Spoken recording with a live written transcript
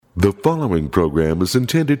The following program is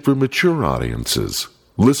intended for mature audiences.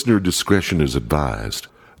 Listener discretion is advised.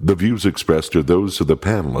 The views expressed are those of the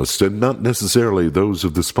panelists and not necessarily those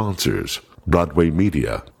of the sponsors, Broadway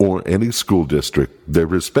Media, or any school district, their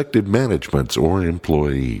respective managements, or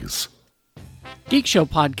employees.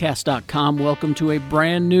 GeekShowPodcast.com. Welcome to a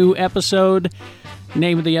brand new episode.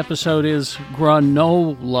 Name of the episode is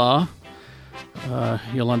Granola.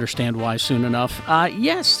 You'll understand why soon enough.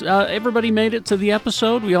 Everybody made it to the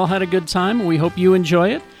episode. We all had a good time. We hope you enjoy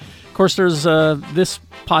it. Of course, there's this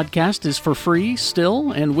podcast is for free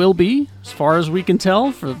still and will be, as far as we can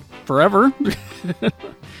tell, for forever.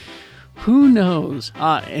 Who knows? This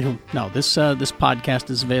podcast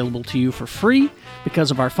is available to you for free because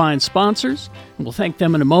of our fine sponsors. And we'll thank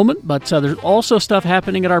them in a moment. But there's also stuff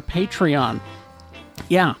happening at our Patreon.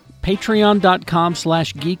 Yeah.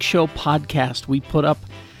 Patreon.com/geekshowpodcast. We put up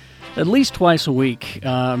at least twice a week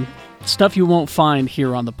stuff you won't find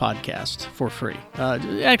here on the podcast for free.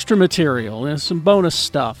 Extra material, some bonus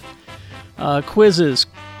stuff, quizzes,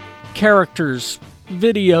 characters,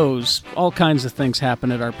 videos, all kinds of things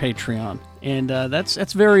happen at our Patreon. And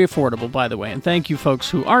that's very affordable, by the way. And thank you folks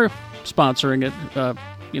who are sponsoring it, our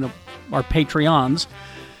Patreons.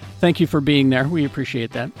 Thank you for being there. We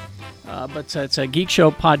appreciate that. But it's a Geek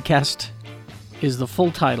Show Podcast is the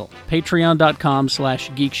full title.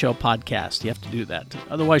 Patreon.com/Geek Show Podcast. You have to do that.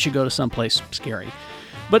 Otherwise, you go to someplace scary.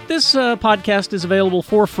 But this podcast is available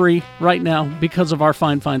for free right now because of our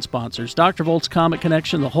fine sponsors. Dr. Volt's Comic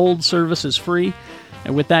Connection, the hold service is free.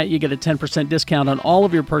 And with that, you get a 10% discount on all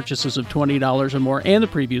of your purchases of $20 or more and the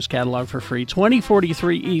previews catalog for free.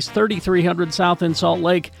 2043 East, 3300 South in Salt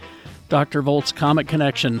Lake. Dr. Volt's Comic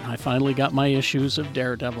Connection. I finally got my issues of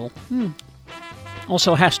Daredevil.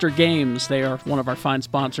 Also, Haster Games. They are one of our fine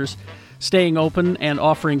sponsors, staying open and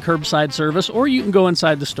offering curbside service, or you can go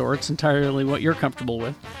inside the store. It's entirely what you're comfortable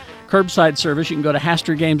with. Curbside service, you can go to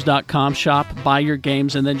HasterGames.com, shop, buy your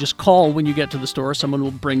games, and then just call when you get to the store. Someone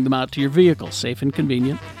will bring them out to your vehicle. Safe and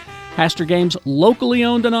convenient. Haster Games, locally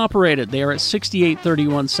owned and operated. They are at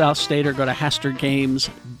 6831 South State, or go to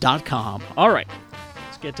HasterGames.com. All right.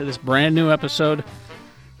 Get to this brand new episode.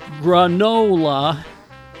 Granola.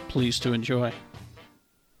 Please to enjoy.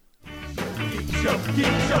 Geek Show.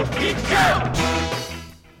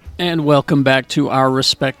 And welcome back to our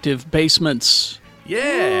respective basements.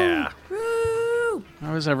 Yeah. Woo.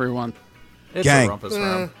 How is everyone? It's Gang. a rumpus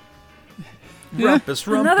rump. Rumpus.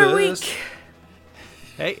 Another week.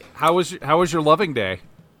 Hey, how was your loving day?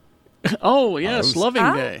 Oh, yes,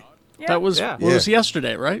 Loving Day. Yeah. That was was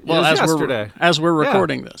yesterday, right? Well, as yesterday. We're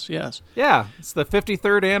recording this, yes. Yeah, it's the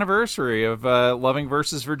 53rd anniversary of Loving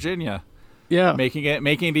versus Virginia. Yeah. Making it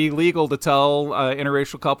illegal to tell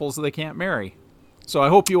interracial couples that they can't marry. So I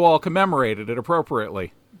hope you all commemorated it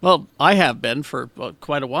appropriately. Well, I have been for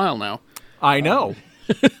quite a while now. I know.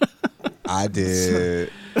 I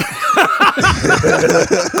did.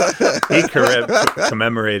 He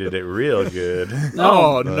commemorated it real good.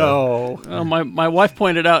 No. My wife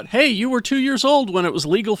pointed out, hey, you were 2 years old when it was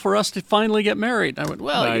legal for us to finally get married. I went,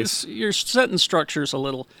 well, nice. your sentence structure's a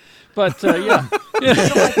little, but yeah.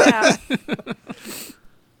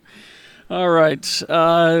 All right.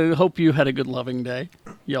 Hope you had a good loving day,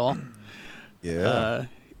 y'all. Yeah.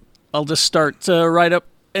 I'll just start right up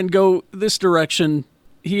and go this direction.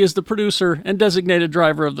 He is the producer and designated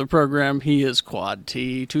driver of the program. He is Quad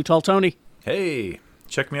T. Too Tall Tony. Hey,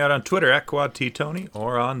 check me out on Twitter at Quad T Tony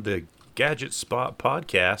or on the Gadget Spot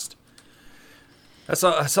podcast. That's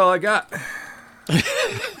all I got.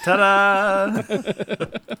 Ta-da!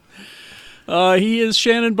 He is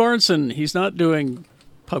Shannon Barneson. He's not doing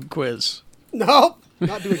pub quiz. Nope,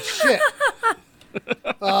 not doing shit.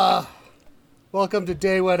 Welcome to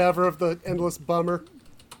day whatever of the endless bummer.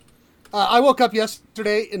 I woke up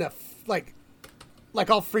yesterday in a like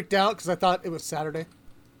all freaked out because I thought it was Saturday. And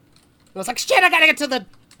I was like, shit, I gotta get to the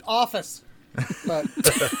office. But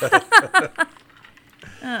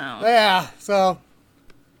yeah, so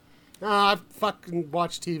I fucking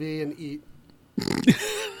watch TV and eat.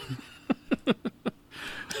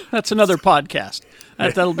 That's another podcast.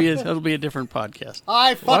 That'll be a different podcast.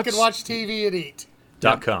 I fucking watch TV and eat.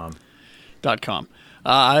 .com.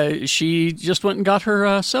 She just went and got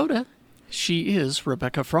her soda. She is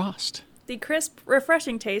Rebecca Frost. The crisp,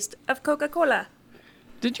 refreshing taste of Coca-Cola.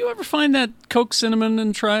 Did you ever find that Coke Cinnamon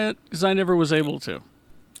and try it? Because I never was able to.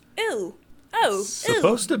 Ew. Oh,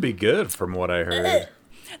 Supposed to be good from what I heard.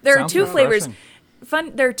 There are Sounds two flavors.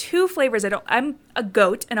 refreshing. There are two flavors. I'm a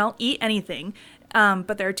goat and I'll eat anything.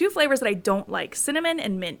 But there are two flavors that I don't like: cinnamon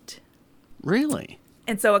and mint. Really?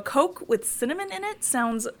 And so a Coke with cinnamon in it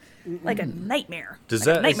sounds like a nightmare. Does like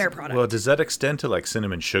that a nightmare product? Well, does that extend to like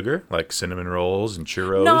cinnamon sugar, like cinnamon rolls and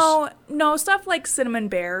churros? No, stuff like cinnamon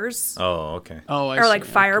bears Oh, okay. Oh, I or see. like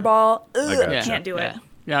Fireball. Ugh, gotcha. can't do it.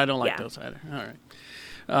 Yeah, I don't like Yeah. those either. All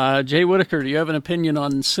right. Jay Whitaker, do you have an opinion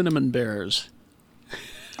on cinnamon bears?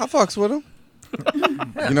 I fucks with them.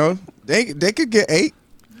 You know, they could get 8.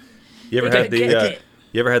 You ever They had could the get it.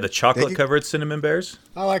 you ever had the chocolate covered cinnamon bears?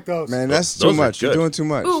 I like those. Man, that's Those too are much. You're good. doing too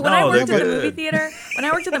much. Ooh, when No, I worked they're at the movie good.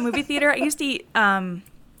 theater, I used to eat. Dang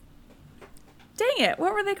it,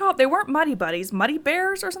 what were they called? They weren't Muddy Buddies, Muddy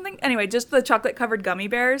Bears or something. Anyway, just the chocolate covered gummy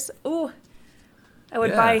bears. Ooh, I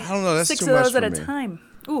would buy I don't know, that's 6 too of much those at for a me. time.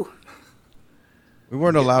 Ooh, We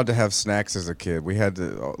weren't allowed to have snacks as a kid. We had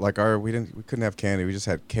to we couldn't have candy. We just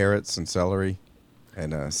had carrots and celery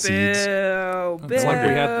and seeds. boo,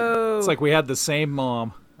 boo. It's like we had the same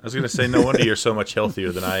mom. I was gonna say, no wonder you're so much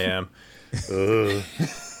healthier than I am. Ugh.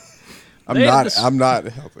 I'm not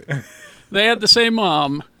healthy. They had the same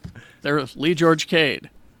mom. They're Lee George Cade.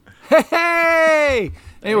 Hey!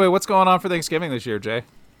 Anyway, what's going on for Thanksgiving this year, Jay?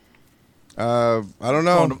 I don't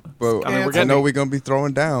know, but I mean, we're I getting- know we're gonna be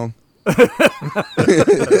throwing down. No, We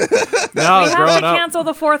have growing to up, cancel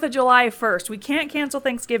the 4th of July first. We can't cancel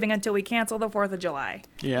Thanksgiving until we cancel the 4th of July.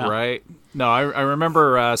 Yeah. right? No, I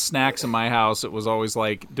remember snacks in my house. It was always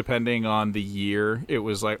like, depending on the year, it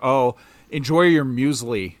was like, oh, enjoy your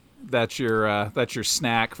muesli. That's your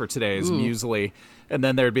snack for today is muesli. And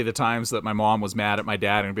then there'd be the times that my mom was mad at my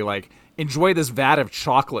dad and be like, enjoy this vat of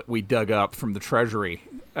chocolate we dug up from the treasury.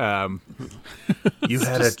 You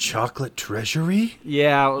had a chocolate treasury?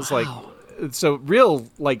 Yeah, it was like, so real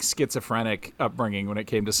like schizophrenic upbringing when it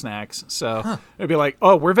came to snacks. So it'd be like,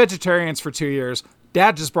 oh, we're vegetarians for 2 years.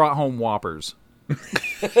 Dad just brought home Whoppers.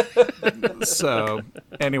 So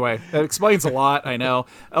anyway, that explains a lot. I know.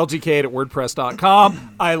 LGK at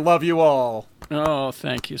WordPress.com. I love you all. Oh,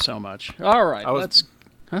 thank you so much. All right, was-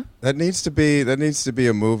 let's. That needs to be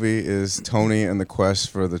a movie. Is Tony and the Quest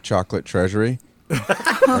for the Chocolate Treasury?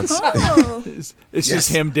 Oh, It's just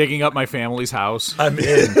him digging up my family's house. I'm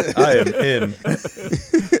in. I am in.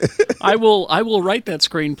 I will write that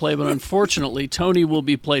screenplay, but unfortunately, Tony will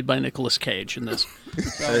be played by Nicolas Cage in this.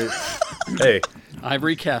 Hey, I've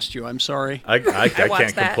recast you. I'm sorry. I watched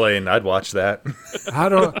can't that. complain. I'd watch that. I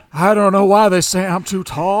don't know why they say I'm too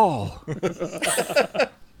tall.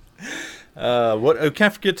 We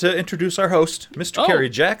can't forget to introduce our host, Mr. Oh. Kerry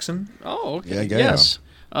Jackson. Oh, okay. Yeah. Yes.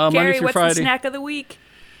 Monday Gary, through what's Friday. the snack of the week?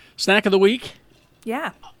 Snack of the week?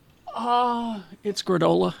 Yeah. It's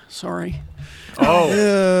granola. Sorry.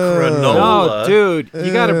 Granola. No, dude,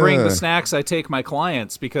 you got to bring the snacks I take my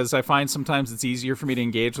clients because I find sometimes it's easier for me to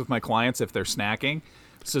engage with my clients if they're snacking.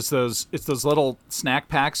 So it's those little snack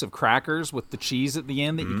packs of crackers with the cheese at the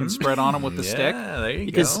end that you can spread on them with the stick. Yeah, there you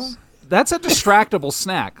Because go. that's a distractible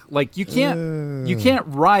snack. Like you can't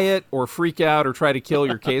riot or freak out or try to kill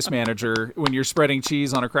your case manager when you're spreading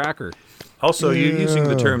cheese on a cracker. Also, you're using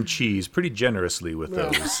the term cheese pretty generously with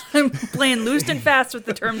those. I'm playing loose and fast with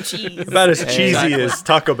the term cheese. About as cheesy as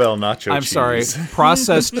Taco Bell nacho I'm cheese. sorry,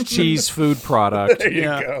 processed cheese food product. There you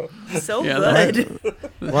Yeah. go. So Yeah, good.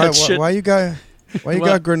 Why you got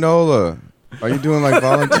granola? Are you doing like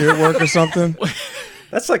volunteer work or something?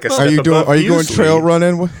 That's like a Are you going trail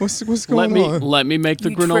running? What's going on? Let me make the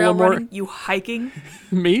You granola trail more. running? You hiking?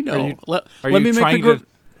 Me no. you- let Are let you me make trying the to?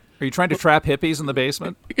 Are you trying to trap hippies in the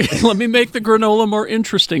basement? let me make the granola more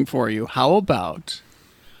interesting for you. How about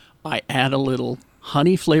I add a little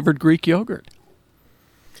honey flavored Greek yogurt?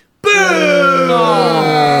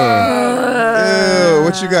 Ew,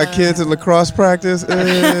 what you got, kids at lacrosse practice? Ew.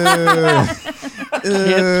 Can't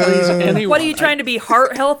please anyone. What are you trying to be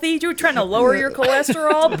heart healthy? You're trying to lower your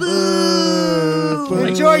cholesterol? Boo!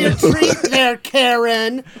 Enjoy your treat there,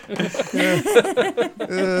 Karen. You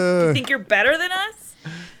think you're better than us?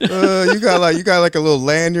 You got like a little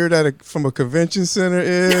lanyard from a convention center.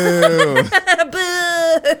 Ew.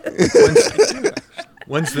 Boo!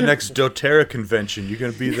 When's the next doTERRA convention? You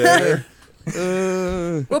gonna be there?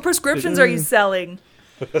 What prescriptions are you selling?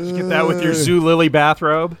 Get that with your Zoo Lily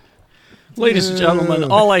bathrobe. Ladies and gentlemen,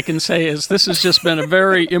 all I can say is this has just been a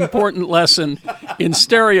very important lesson in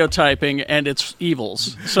stereotyping and its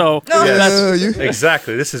evils. So that's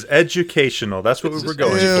Exactly. This is educational. That's what we were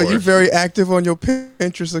going for. You're very active on your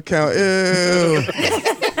Pinterest account. Ew.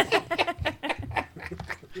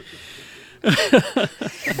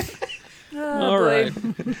 all right.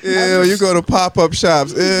 Ew, you go to pop-up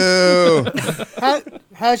shops. Ew.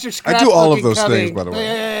 How's your I do all of scrapbooking those coming? things, by the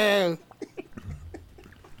way.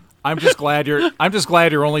 I'm just glad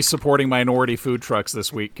you're only supporting minority food trucks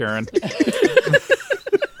this week, Karen.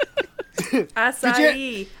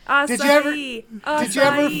 Acai. did you ever- Acai. did you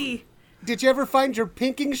ever- Acai. Did you ever find your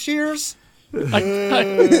pinking shears? I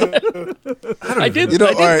did. You know, I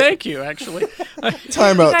did. all right. Thank you. Actually,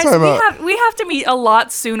 Time out. Guys, Time out. we have to meet a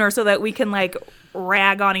lot sooner so that we can like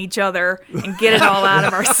rag on each other and get it all out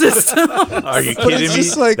of our system. Are you But kidding it's me?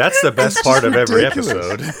 just like- That's the best it's part of just every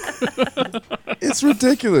ridiculous. episode. It's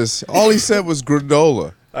ridiculous. All he said was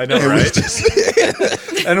granola. I know, And we right?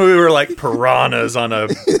 just- And we were like piranhas on a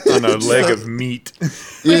leg of meat.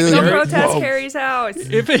 Yeah, No like, protest whoa. Carrie's house.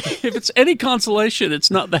 if it's any consolation,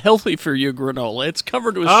 it's not the healthy for you granola. It's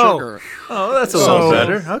covered with Oh. sugar. Oh, that's a So- little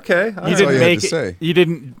better. Okay. all You right. all you didn't had make to it. say. You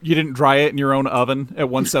didn't dry it in your own oven at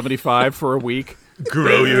 175 for a week.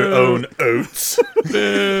 Grow your own oats.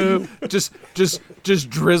 Just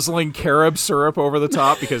drizzling carob syrup over the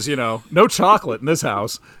top because no chocolate in this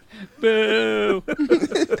house. Boo.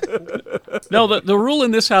 No, the rule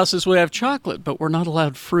in this house is we have chocolate, but we're not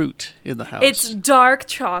allowed fruit in the house. It's dark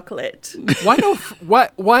chocolate. Why no?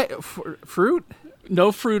 Fruit?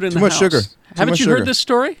 no fruit in the much house. sugar. Too Haven't much you sugar. heard this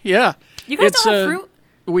story? Yeah. You guys It's, don't have fruit?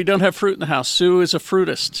 We don't have fruit in the house. Sue is a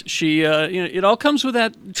fruitist. She, it all comes with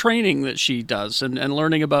that training that she does and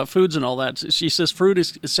learning about foods and all that. She says fruit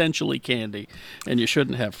is essentially candy, and you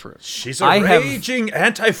shouldn't have fruit. She's a I have- raging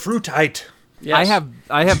anti-fruitite. Yes.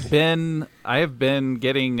 I have been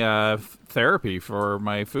getting therapy for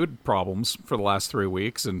my food problems for the last 3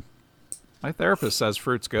 weeks, and my therapist says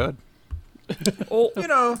fruit's good. Oh, You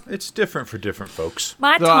know, it's different for different folks.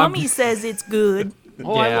 my No, I'm- tummy says it's good.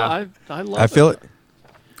 Oh, Yeah. I love I feel it.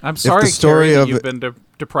 I'm sorry, story Carrie, that of you've it- been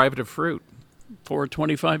deprived of fruit. for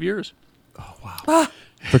 25 years.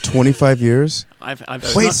 For 25 years. I've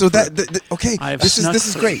Wait, snuck so fruit. that okay. I have This is snuck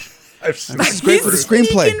fruit. great. I've This is great for the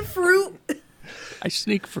screenplay, Sneaking fruit. I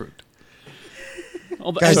sneak fruit.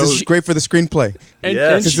 guys. This is great for the screenplay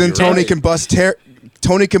Yes. because then You're Tony right. can bust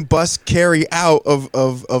Tony can bust Carrie out of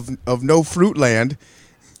no fruit land.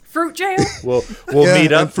 Fruit jail. We'll Yeah, meet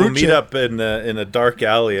and up. We'll fruit meet chip. up in a dark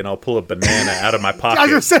alley, and I'll pull a banana out of my I was pocket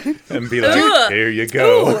gonna say, and be like, Ugh. "Here you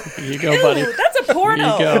go." Ooh. Here you go, buddy. Ooh, that's a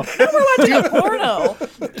porno. There you go. Now we're watching a porno.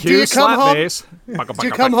 Cue you come slap home- bass. do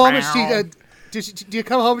you come home and do you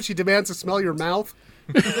come home and she demands to smell your mouth?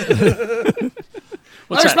 What's Let me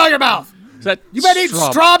that? smell your mouth. Is that You better eat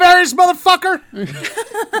straw- strawberries, motherfucker.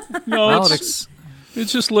 No, No,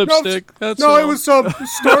 it's just lipstick. That's No, all. it was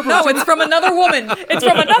Starburst. No, it's from another woman. It's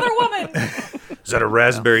from another woman. Is that a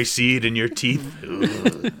raspberry seed in your teeth?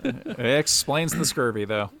 It explains the scurvy,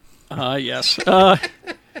 though. Yes.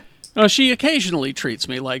 No, she occasionally treats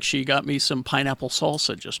me like she got me some pineapple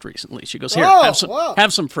salsa just recently. She goes, "Here, Oh, have some, wow.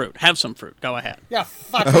 have some fruit. Have some fruit. Go ahead." Yeah,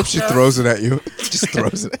 fuck. I hope she throws it at you. Just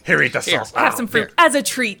throws it. Here, eat the sauce. Have some fruit as a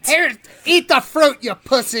treat. Here, eat the fruit, you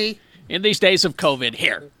pussy. In these days of COVID,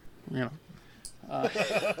 here. You know.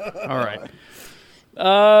 All right.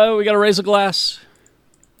 We got to raise a glass.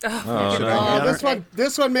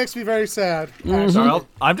 This one makes me very sad. Sorry,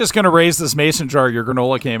 I'm just going to raise this mason jar your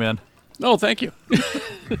granola came in. Oh, thank you.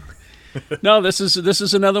 No, this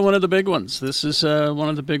is another one of the big ones. This is one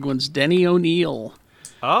of the big ones. Denny O'Neil.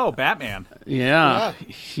 Oh, Batman. Yeah,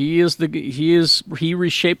 he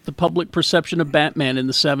reshaped the public perception of Batman in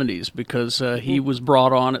the 70s because he was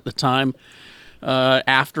brought on at the time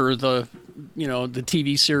after the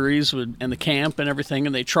TV series and the camp and everything,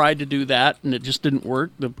 and they tried to do that and it just didn't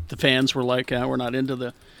work. The fans were like, we're not into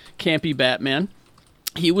the campy Batman.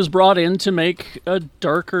 He was brought in to make a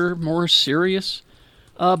darker, more serious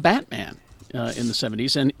Batman in the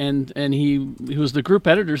 70s, and he was the group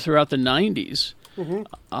editor throughout the 90s.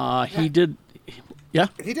 He did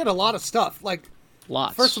a lot of stuff. Like,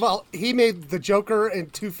 lots. first of all, he made the Joker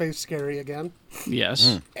and Two-Face scary again,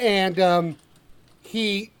 Yes. and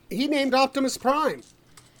he named Optimus Prime.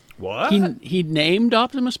 What? He named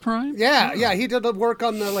Optimus Prime? Yeah, he did the work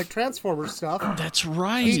on the Transformers stuff. That's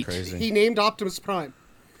right. Crazy. He named Optimus Prime.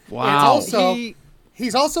 Wow. Also,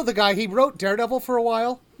 he's also the guy. He wrote Daredevil for a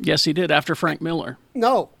while. Yes, he did, after Frank Miller.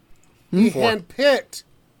 No, he handpicked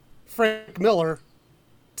Frank Miller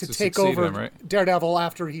to take succeed over him, right? Daredevil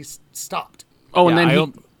after he stopped. Oh, Yeah, and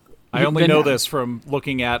then I only then- know this from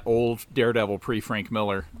looking at old Daredevil pre-Frank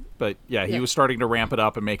Miller. But yeah, he was starting to ramp it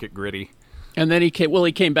up and make it gritty. And then he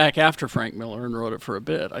came back after Frank Miller and wrote it for a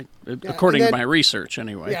bit, according and to then- my research,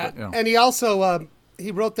 anyway. Yeah, yeah. and he also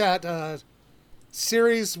he wrote that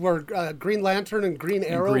series where Green Lantern and Green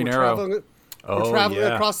Arrow Green were Arrow. traveling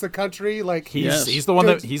yeah. across the country. Like He's Yes. the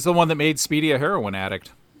one that made Speedy a heroin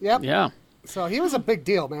addict. Yep. Yeah. So he was a big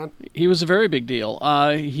deal, man. He was a very big deal.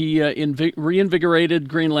 He reinvigorated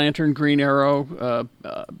Green Lantern, Green Arrow,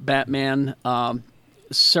 Batman.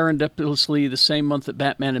 serendipitously the same month that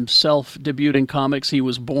Batman himself debuted in comics. He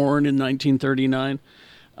was born in 1939.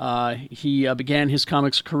 He began his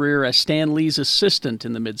comics career as Stan Lee's assistant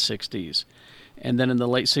in the mid-'60s, and then in the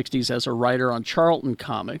late 60s as a writer on Charlton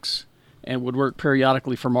Comics, and would work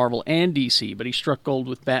periodically for Marvel and DC, but he struck gold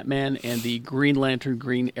with Batman and the Green Lantern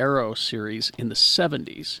Green Arrow series in the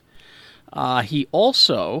 70s. He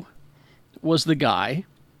also was the guy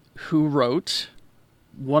who wrote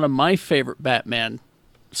one of my favorite Batman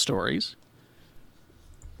stories.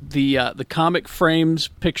 The comic frames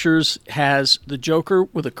pictures has the Joker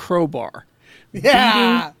with a crowbar,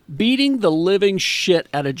 Yeah. beating the living shit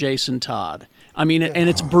out of Jason Todd. I mean, and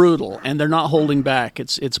it's brutal, and they're not holding back.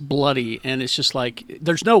 It's bloody, and it's just like,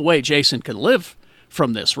 there's no way Jason can live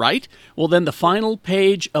from this, right? Well, then the final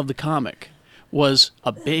page of the comic was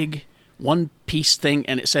a big one-piece thing,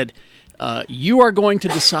 and it said, you are going to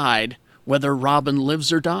decide whether Robin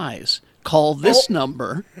lives or dies. Call this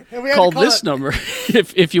number. And we had to Call call this it- number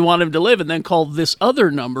if you want him to live, and then call this other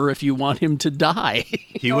number if you want him to die.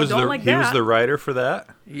 He Oh, was don't the like he was that. the writer for that.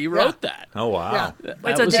 He wrote that. Oh wow. Yeah. That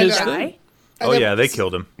Wait, so was did his he thing. die? Oh yeah, they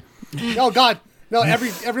killed him. Oh God, no!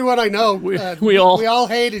 Everyone I know, we all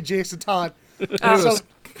hated Jason Todd. He so, was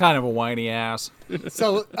kind of a whiny ass.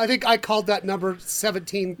 so I think I called that number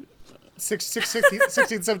 16,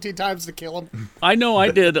 17 times to kill him. I know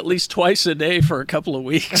I did at least twice a day for a couple of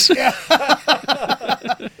weeks. My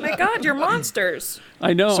God, you're monsters.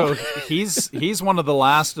 I know. So he's one of the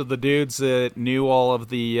last of the dudes that knew all of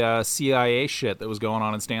the CIA shit that was going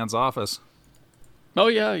on in Stan's office. Oh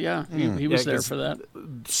yeah. He was Yeah, there 'cause for that.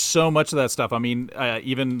 So much of that stuff. I mean,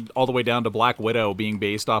 even all the way down to Black Widow being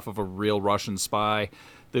based off of a real Russian spy.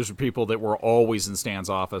 Those were people that were always in Stan's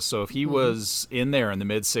office. So if he was in there in the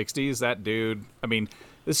mid '60s, that dude. I mean,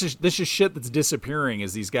 this is shit that's disappearing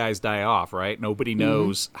as these guys die off. Right? Nobody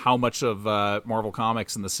knows how much of Marvel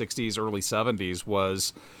Comics in the '60s, early '70s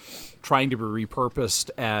was trying to be repurposed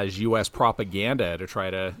as U.S. propaganda to try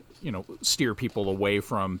to, steer people away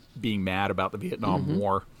from being mad about the Vietnam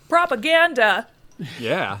War. Propaganda.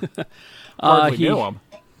 Yeah. Hardly he- knew him.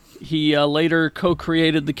 He later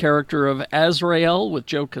co-created the character of Azrael with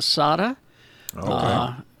Joe Quesada.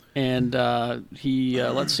 And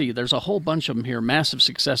let's see, there's a whole bunch of them here. Massive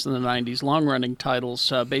success in the 90s. Long-running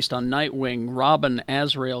titles based on Nightwing, Robin,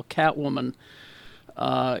 Azrael, Catwoman.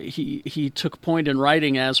 He took point in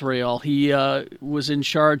writing Azrael. He was in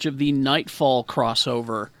charge of the Nightfall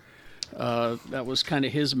crossover. That was kind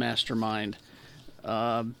of his mastermind.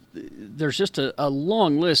 There's just a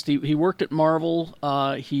long list. He worked at Marvel.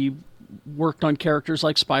 He worked on characters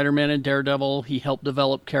like Spider-Man and Daredevil. He helped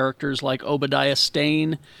develop characters like Obadiah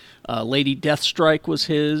Stane. Lady Deathstrike was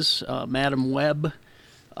his. Madam Web.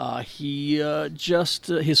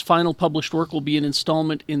 His final published work will be an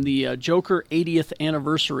installment in the Joker 80th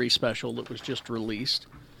anniversary special that was just released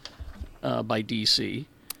by DC.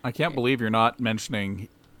 I can't believe you're not mentioning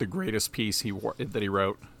the greatest piece that he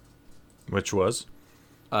wrote. Which was?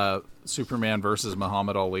 Superman versus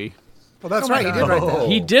Muhammad Ali. Well, that's my right. He God. did write that.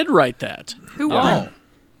 He did write that. Who won?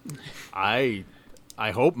 I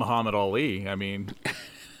hope Muhammad Ali. I mean,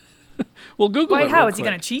 Well, Google Why? it. How real is he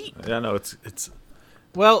quick. going to cheat? Yeah, no, it's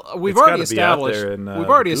well, we've It's already gotta be out established there in, we've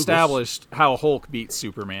already Google's. established how Hulk beats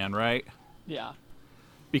Superman, right? Yeah.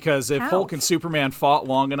 Because if How? Hulk and Superman fought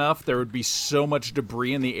long enough, there would be so much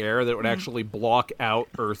debris in the air that would actually block out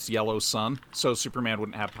Earth's yellow sun, so Superman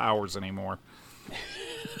wouldn't have powers anymore.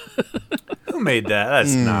 who made that?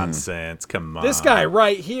 That's nonsense. Come on. This guy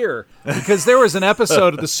right here, because there was an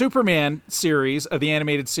episode of the Superman series, of the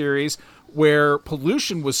animated series, where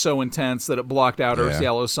pollution was so intense that it blocked out Earth's Yeah.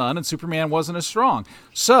 yellow sun, and Superman wasn't as strong.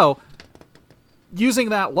 So, using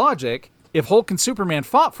that logic, if Hulk and Superman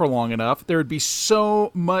fought for long enough, there would be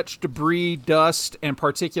so much debris, dust, and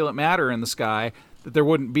particulate matter in the sky that there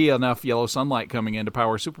wouldn't be enough yellow sunlight coming in to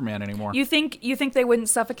power Superman anymore. You think they wouldn't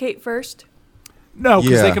suffocate first? No,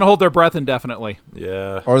 because they Yeah. can hold their breath indefinitely.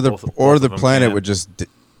 Yeah. Or the both the of them planet can. would just,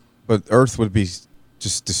 but Earth would be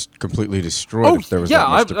just completely destroyed if there was that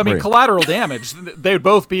much I mean, debris. collateral damage. They would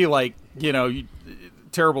both be like,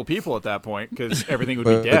 terrible people at that point because everything would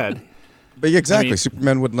But- be dead. But yeah, exactly, I mean,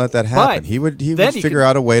 Superman wouldn't let that happen. but He would then would he figure could-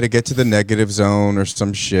 out a way to get to the negative zone or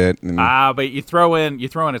some shit. And But you throw in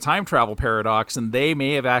a time travel paradox, and they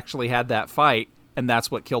may have actually had that fight, and that's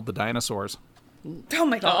what killed the dinosaurs. Oh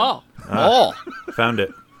my God. Oh. Found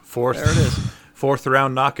it. Fourth. There it is. Fourth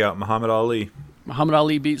round knockout, Muhammad Ali. Muhammad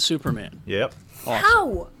Ali beat Superman. Yep.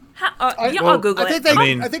 How? I'll Well, Google I think it.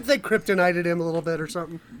 they, I think they kryptonited him a little bit or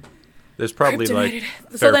something. There's probably like Kryptonited.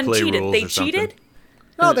 fair So then play cheated. rules They or something. cheated?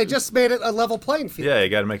 No, they just made it a level playing field. Yeah, you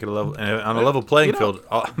got to make it a level on a level playing field.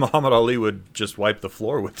 Muhammad Ali would just wipe the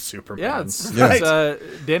floor with Superman. Yeah, it's Right.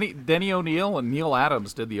 Denny O'Neil and Neil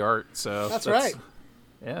Adams did the art. So That's right.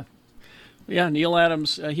 Yeah. Yeah, Neil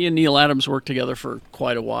Adams. He and Neil Adams worked together for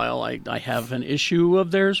quite a while. I have an issue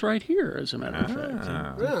of theirs right here, as a matter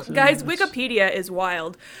of fact. Guys, Wikipedia is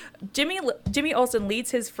wild. Jimmy Olsen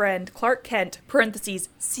leads his friend Clark Kent (parentheses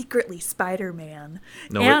secretly Spider-Man)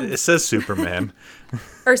 No, and it says Superman.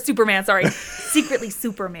 or Superman. Sorry, secretly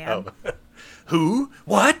Superman. Who?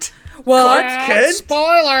 What? What? Kent?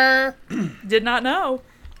 Spoiler! Did not know.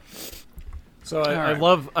 So I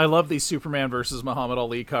love the Superman versus Muhammad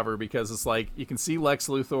Ali cover because it's like you can see Lex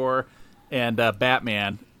Luthor and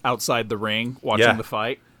Batman outside the ring watching the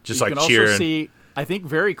fight. Just you like can cheering. also see, I think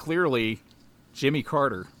very clearly, Jimmy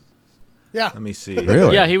Carter. Yeah. Let me see.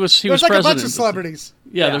 Really? Yeah, he was There's like president. a bunch of celebrities.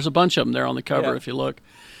 Yeah, Yeah. there's a bunch of them there on the cover Yeah. if you look.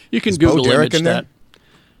 You can Is Bo Google Derek image in there? that.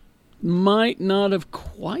 Might not have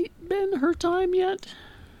quite been her time yet.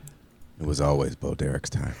 It was always Bo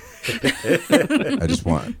Derek's time. I just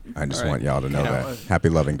want y'all to know that. Happy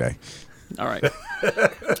Loving Day. All right.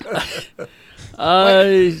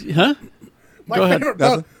 Huh? Go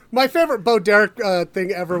ahead. My favorite Bo Derek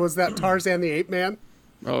thing ever was that Tarzan the Ape Man.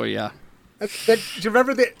 Oh, yeah. Do you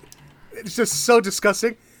remember it's just so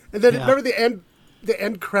disgusting. And then Yeah. remember the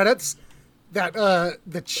end credits that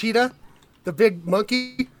the cheetah, the big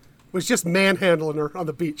monkey, was just manhandling her on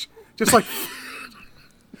the beach, just like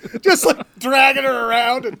dragging her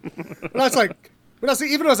around. And I was like,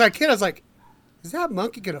 even as a kid, I was like, is that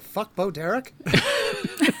monkey gonna fuck Bo Derek?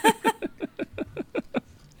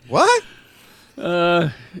 What?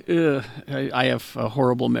 I have a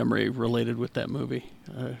horrible memory related with that movie.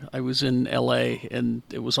 I was in L.A. and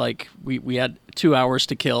it was like we had 2 hours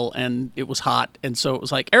to kill and it was hot. And so it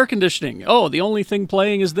was like air conditioning. Oh, the only thing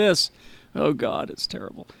playing is this. Oh, God, it's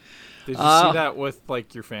terrible. Did you see that with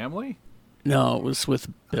like your family? No, it was with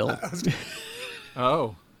Bill.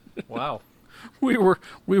 Oh, wow. We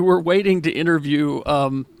were waiting to interview.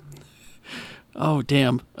 Oh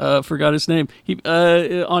damn! Forgot his name. He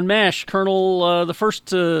on MASH, Colonel, the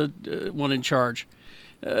first one in charge.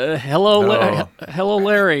 Hello, hello,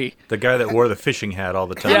 Larry. The guy that wore the fishing hat all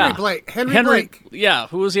the time. Yeah. Henry Blake. Yeah,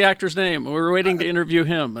 who was the actor's name? We were waiting to interview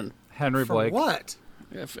him, and Henry For Blake. what?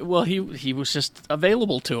 well, he was just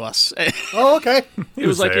available to us. Oh, okay. He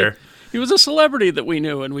was like there. he was a celebrity that we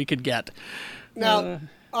knew and we could get. Now,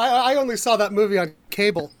 I only saw that movie on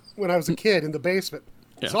cable when I was a kid in the basement.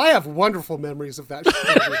 Yeah. So I have wonderful memories of that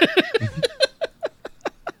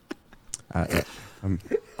movie.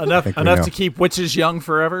 Enough think we know. to keep witches young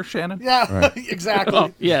forever, Shannon? Yeah, exactly.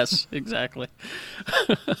 Oh, yes, exactly.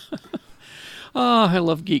 Oh, I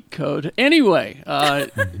love Geek Code. Anyway,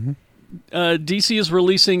 DC is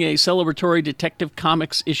releasing a celebratory Detective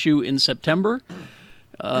Comics issue in September.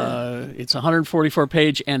 It's a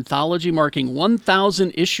 144-page anthology marking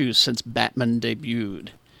 1,000 issues since Batman debuted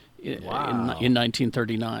in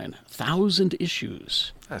 1939. 1,000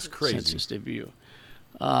 issues. That's Since crazy. his debut.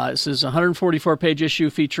 This is a 144-page issue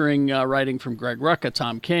featuring writing from Greg Rucka,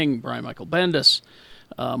 Tom King, Brian Michael Bendis,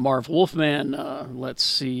 Marv Wolfman,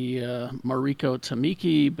 Mariko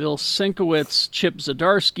Tamiki, Bill Sienkiewicz, Chip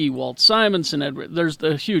Zdarsky, Walt Simonson, Edward. There's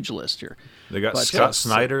the huge list here. They got But, Scott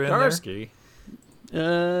Snyder in Darsky.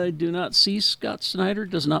 I do not see Scott Snyder.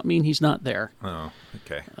 Does not mean he's not there. there. Oh,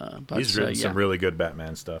 okay. But, He's written yeah. some really good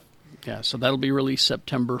Batman stuff. Yeah, so that'll be released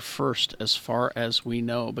September 1st, as far as we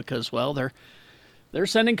know, because well, they're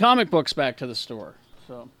sending comic books back to the store.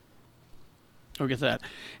 So we'll get that.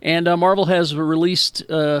 And Marvel has released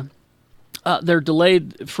their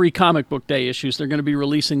delayed Free Comic Book Day issues. They're going to be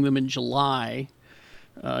releasing them in July.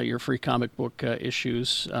 Your Free Comic Book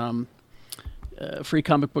issues. Free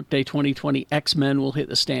Comic Book Day 2020 X-Men will hit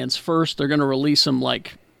the stands first. They're going to release them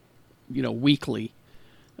weekly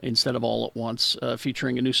instead of all at once,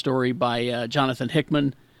 featuring a new story by Jonathan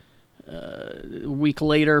Hickman. A week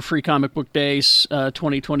later, Free Comic Book Days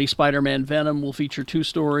 2020 Spider-Man Venom will feature 2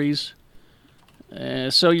 stories.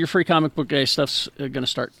 So your Free Comic Book Day stuff's going to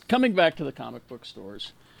start coming back to the comic book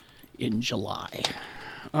stores in July.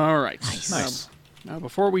 All right. Nice. Now,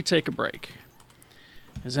 before we take a break,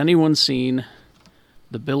 has anyone seen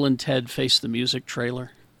the Bill and Ted Face the Music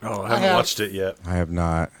trailer? Oh, I I haven't have. watched it yet. I have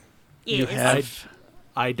not. You have.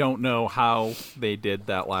 I don't know how they did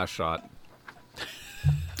that last shot.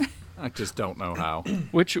 I just don't know how.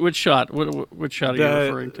 Which shot? Which shot are you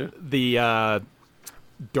referring to? The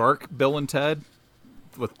dark Bill and Ted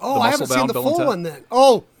with Oh, the I haven't seen muscle-bound the Bill full and Ted. one then.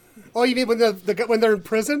 Oh, you mean when they're in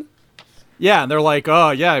prison? Yeah, and they're like, "Oh,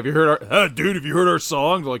 yeah, have you heard our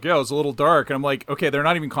song?" They're like, "Yeah, it was a little dark." And I'm like, "Okay, they're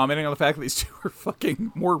not even commenting on the fact that these two are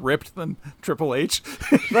fucking more ripped than Triple H."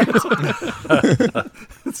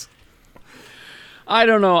 I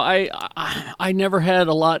don't know. I never had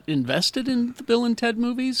a lot invested in the Bill and Ted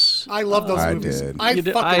movies. I love those I movies. did. I You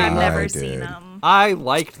did? fucking I've love never did. seen them. I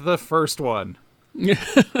liked the first one.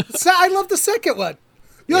 I love the second one.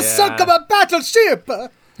 You Yeah. sunk of a battleship.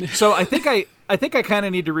 So I think I kind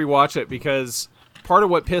of need to rewatch it because part of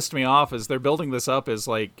what pissed me off is they're building this up as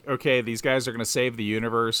like, okay, these guys are going to save the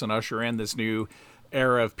universe and usher in this new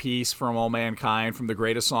era of peace from all mankind from the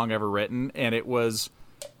greatest song ever written, and it was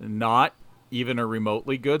not even a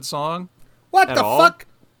remotely good song. What At the all? fuck?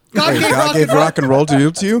 Hey, God gave rock and roll to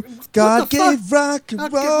you. God the fuck? gave rock and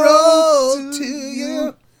Rock and roll roll to to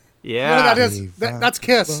you. Yeah, What that is? That's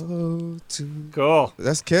Kiss. cool.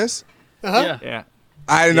 That's Kiss? Yeah, Yeah,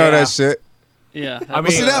 I didn't know Yeah. that shit. yeah. I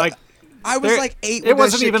mean, see that- like I was there- like 8 when it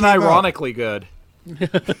wasn't that shit even came out. ironically good.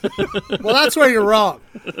 Well, that's where you're wrong.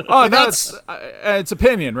 Oh, that's- it's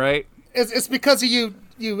opinion, right? It's because of you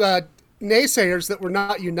naysayers that were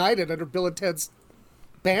not united under Bill and Ted's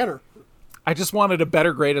banner. I just wanted a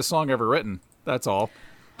better greatest song ever written. That's all.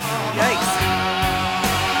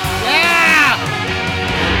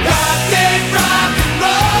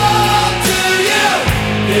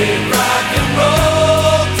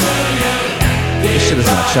 This shit is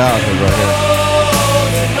my childhood right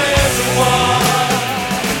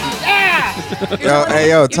here. Yo, hey,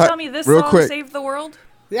 yo, You tell me this real song quick. saved the world?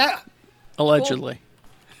 Yeah. Allegedly.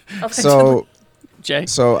 So, Jay?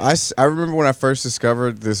 I remember when I first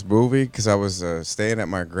discovered this movie because I was staying at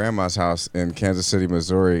my grandma's house in Kansas City,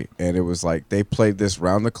 Missouri, and it was like they played this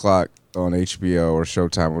round the clock on HBO or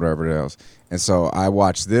Showtime, whatever else. And so I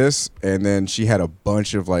watched this, and then she had a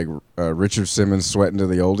bunch of like Richard Simmons Sweating to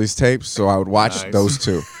the Oldies tapes, so I would watch Nice. those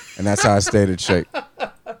two, and that's how I stayed in shape.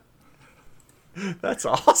 That's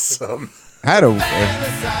awesome. I had a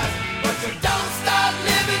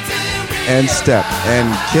and step and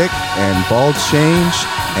kick and ball change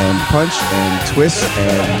and punch and twist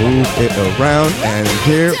and move it around, and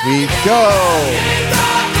here we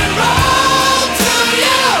go.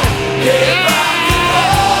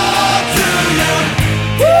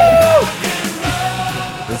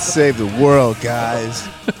 Let's save the world, guys.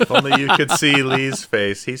 If only you could see Lee's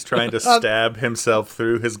face. He's trying to stab himself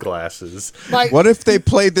through his glasses. My, What if they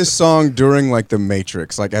played this song during like the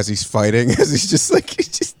Matrix, like as he's fighting, as he's just like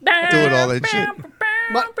just doing all that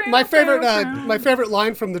shit? my favorite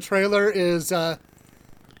line from the trailer is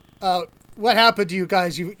what happened to you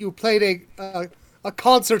guys? You played a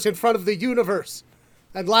concert in front of the universe,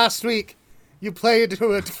 and last week you played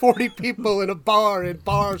to 40 people in a bar in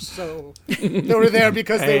Barstow. They were there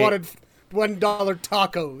because they Hey. wanted $1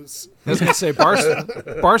 tacos. I was gonna say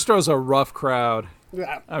Barstow's a rough crowd.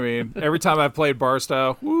 Yeah. I mean, every time I've played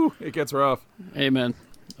Barstow, woo, it gets rough. Amen.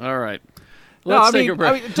 All right. No, Let's I take mean, a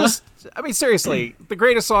break. I mean, seriously, the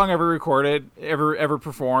greatest song ever recorded, ever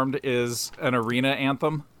performed is an arena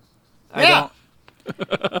anthem. I Yeah. don't.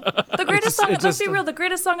 The greatest song, let's be real, the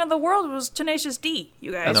greatest song in the world was Tenacious D,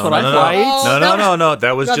 you guys. That's No, what no, I no, thought. no, no, no, no.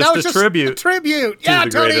 That was No, just that a was tribute A tribute. to Yeah,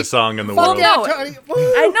 the Tony. greatest song in the Fuck world. yeah, No. Tony. Woo.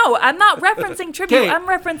 I know, I'm not referencing tribute, Okay. I'm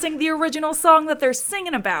referencing the original song that they're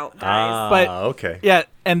singing about, guys. But Okay. yeah,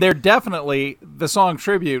 and they're definitely the song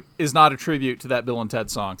 "Tribute" is not a tribute to that Bill and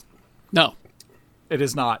Ted song. No. It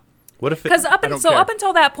is not. What if it? Because up don't up care.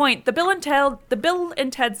 until that point, the Bill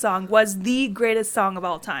and Ted song was the greatest song of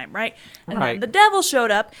all time, right? And Right. then the devil showed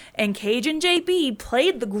up, and Cage and JB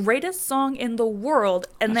played the greatest song in the world,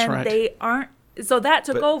 and That's then right. they aren't. So that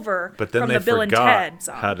took over But then from they the Bill and forgot Ted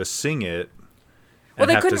song. how to sing it. Well, and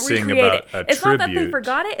they have to couldn't sing recreate about it. a It's not that they tribute.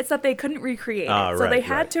 forgot it; it's that they couldn't recreate Ah, it. So they right,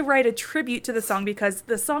 had right. to write a tribute to the song because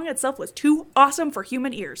the song itself was too awesome for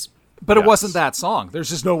human ears. But it Yes. wasn't that song. There's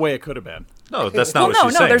just no way it could have been. No, that's not Well, what no,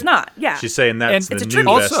 she's no, saying. there's not. Yeah. She's saying that's And the it's a new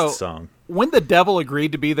tribute. best Also, song. when the devil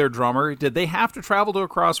agreed to be their drummer, did they have to travel to a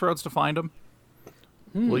crossroads to find him?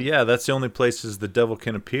 Well, yeah, that's the only places the devil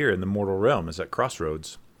can appear in the mortal realm is at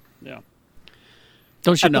Crossroads. Yeah.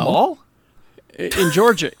 Don't you At the know? mall? In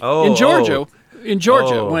Georgia. Oh, in Georgia. oh. In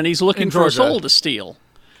Georgia, Oh. when he's looking In for a Georgia. soul to steal.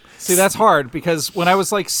 See, that's hard because when I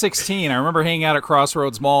was like 16, I remember hanging out at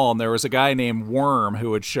Crossroads Mall, and there was a guy named Worm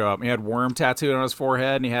who would show up. He had Worm tattooed on his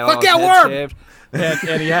forehead, and he had all Fuck his yeah, head Worm! shaved,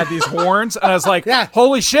 and he had these horns. And I was like, Yeah.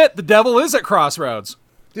 "Holy shit, the devil is at Crossroads!"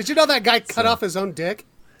 Did you know that guy cut off his own dick?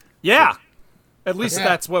 Yeah, at least Yeah.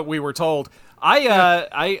 that's what we were told.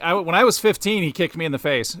 I when I was 15, he kicked me in the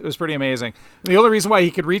face. It was pretty amazing. And the only reason why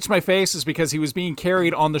he could reach my face is because he was being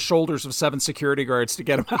carried on the shoulders of 7 security guards to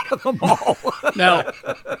get him out of the mall. Now,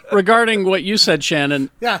 regarding what you said, Shannon,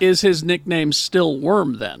 Yeah. is his nickname still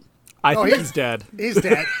Worm then? I think he's dead. He's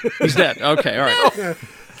dead. He's dead. Okay, all right.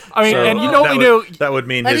 I mean, So, and you know that we knew. that would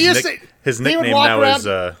mean And he his, used to- his he would nickname walk now around-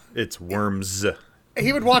 is it's Worms.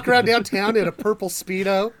 He would walk around downtown in a purple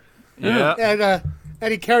Speedo, Yeah.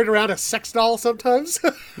 and he carried around a sex doll sometimes.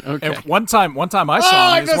 Okay. And one time I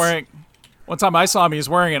saw I him. He was wearing. One time I saw him. He was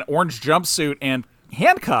wearing an orange jumpsuit and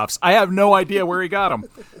handcuffs. I have no idea where he got them,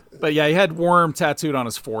 but yeah, he had Worm tattooed on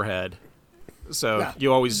his forehead. So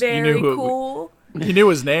you always Very you knew who cool. you knew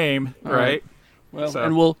his name, right? Well, So-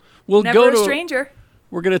 and we'll Never go a to stranger.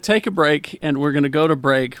 we're going to take a break, and we're going to go to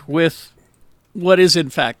break with what is in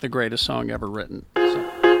fact the greatest song ever written. So,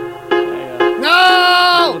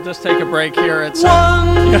 No! we'll just take a break here. It's Is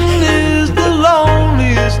the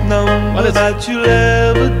loneliest number What is it? that you'll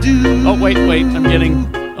ever do. oh wait, I'm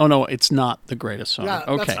getting. Oh no, it's not the greatest song. Yeah,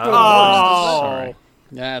 Okay, that's for the worst. sorry.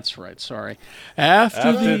 That's right. Sorry.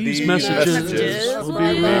 After these messages, we'll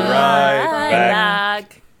be right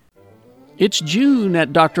back. It's June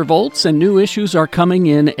at Dr. Volt's, and new issues are coming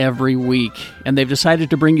in every week. And they've decided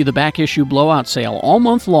to bring you the back issue blowout sale. All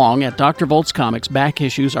month long at Dr. Volt's Comics, back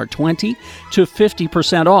issues are 20 to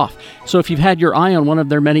 50% off. So if you've had your eye on one of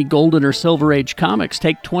their many Golden or Silver Age comics,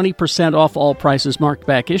 take 20% off all prices marked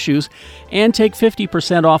back issues, and take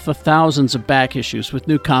 50% off of thousands of back issues, with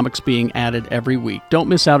new comics being added every week. Don't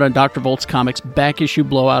miss out on Dr. Volt's Comics back issue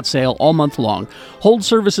blowout sale all month long. Hold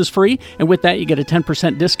service is free, and with that you get a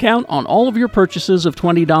 10% discount on all of your purchases of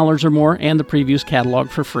 $20 or more, and the previews catalog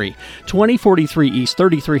for free. 2043 East,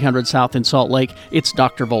 3300 South in Salt Lake. It's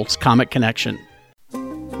Dr. Volt's Comic Connection.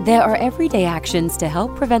 There are everyday actions to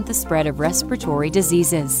help prevent the spread of respiratory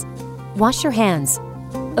diseases. Wash your hands.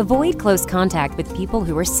 Avoid close contact with people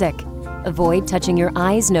who are sick. Avoid touching your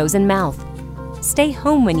eyes, nose, and mouth. Stay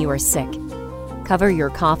home when you are sick. Cover your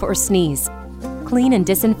cough or sneeze. Clean and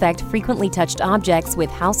disinfect frequently touched objects with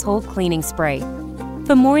household cleaning spray.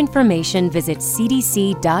 For more information, visit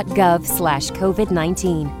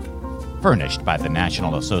cdc.gov/COVID-19. Furnished by the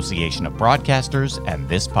National Association of Broadcasters and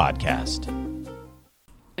this podcast.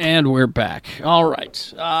 And we're back. All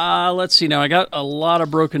right. Let's see now. I got a lot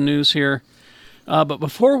of broken news here. But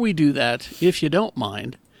before we do that, if you don't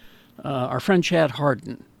mind, our friend Chad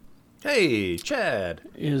Hardin Hey, Chad.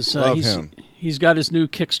 is Love him. he's got his new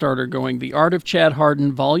Kickstarter going. The Art of Chad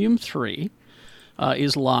Hardin Volume 3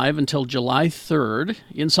 is live until July 3rd.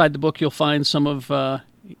 Inside the book, you'll find some of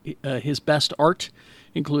his best art,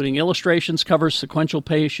 including illustrations, covers, sequential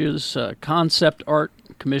pages, concept art,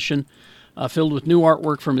 commission, filled with new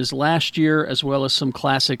artwork from his last year, as well as some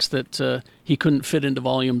classics that he couldn't fit into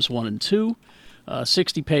volumes 1 and 2.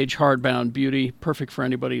 60-page hardbound beauty, perfect for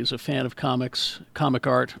anybody who's a fan of comics, comic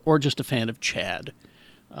art, or just a fan of Chad.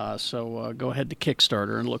 So go ahead to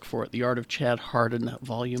Kickstarter and look for it. The Art of Chad Hardin,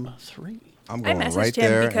 Volume 3. I'm I going messaged right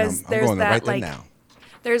him there. because I'm there's going that, right there like, now.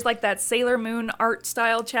 There's like that Sailor Moon art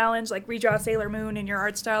style challenge, like redraw Sailor Moon in your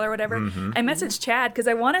art style or whatever. Mm-hmm. I messaged Chad because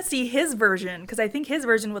I want to see his version because I think his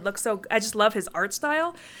version would look so. I just love his art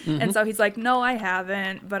style, Mm-hmm. and so he's like, "No, I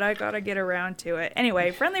haven't, but I gotta get around to it."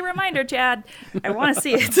 Anyway, friendly reminder, Chad, I want to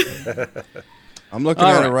see it. I'm looking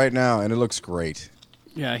All at right. it right now, and it looks great.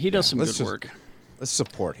 Yeah, he does some let's good just- work. Let's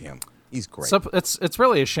support him. He's great. So it's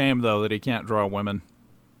really a shame though that he can't draw women.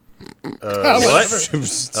 What?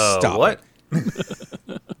 Stop what? it.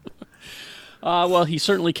 Well, he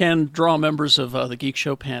certainly can draw members of the Geek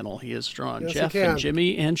Show panel. He has drawn Yes, he Jeff can. and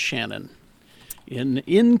Jimmy and Shannon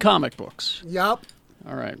in comic books. Yup.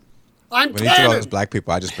 All right. I'm When he draws canon. black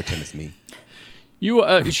people, I just pretend it's me. You,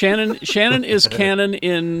 Shannon is canon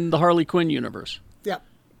in the Harley Quinn universe, Yep.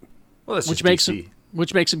 Well, that's which just makes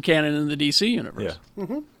DC. him canon in the DC universe. Yeah.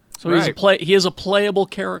 So he's Right. he is a playable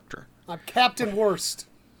character. I'm Captain Worst.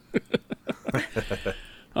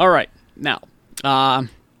 All right, now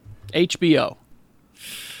HBO.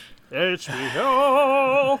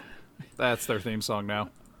 HBO. That's their theme song now.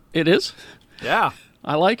 It is. Yeah.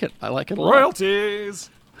 I like it. I like it a lot. Royalties.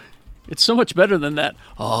 It's so much better than that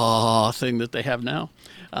thing that they have now.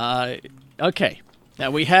 Okay. Now,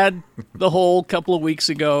 we had the whole couple of weeks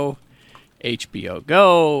ago HBO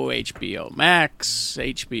Go, HBO Max,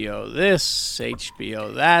 HBO this,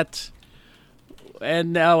 HBO that.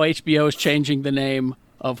 And now HBO is changing the name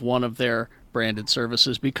of one of their branded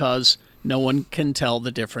services because no one can tell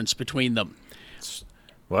the difference between them.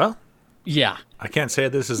 Well, Yeah. I can't say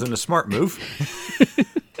this isn't a smart move.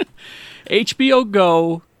 HBO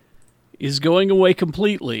Go is going away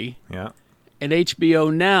completely, Yeah. and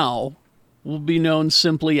HBO Now will be known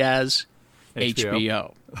simply as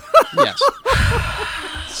HBO. Yes.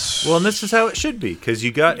 Well, and this is how it should be, because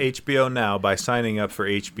you got HBO Now by signing up for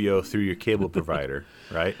HBO through your cable provider,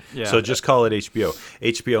 right? Yeah. So just call it HBO.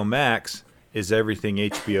 HBO Max is everything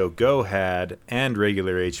HBO Go had and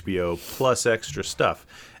regular HBO plus extra stuff.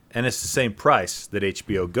 And it's the same price that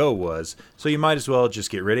HBO Go was. So you might as well just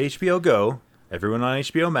get rid of HBO Go, everyone on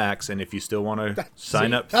HBO Max, and if you still want to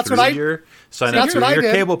sign up through your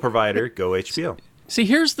cable provider, go HBO. See,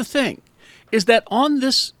 here's the thing, is that on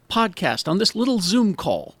this podcast, on this little Zoom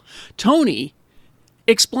call, Tony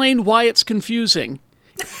explained why it's confusing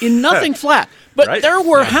in nothing flat. But Right? there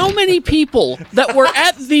were how many people that were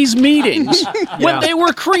at these meetings when they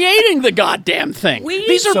were creating the goddamn thing? We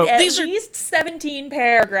These are at least 17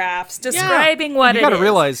 paragraphs describing what it is. You got to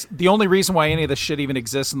realize the only reason why any of this shit even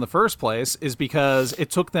exists in the first place is because it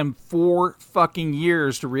took them 4 fucking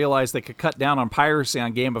years to realize they could cut down on piracy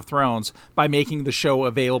on Game of Thrones by making the show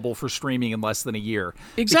available for streaming in less than a year.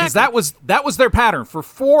 Exactly. Because that was their pattern for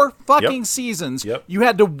 4 fucking seasons. Yep. You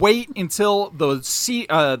had to wait until the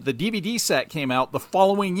DVD set came out the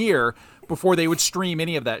following year before they would stream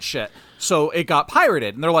any of that shit. So it got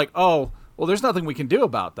pirated, and they're like, "Oh, well, there's nothing we can do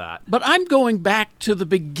about that." But I'm going back to the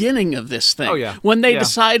beginning of this thing. Oh, yeah. When they Yeah.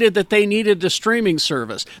 decided that they needed a streaming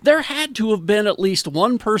service, there had to have been at least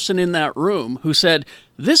one person in that room who said,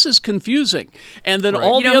 "This is confusing." And then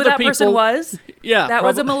all You know the who other that people person was? Yeah, That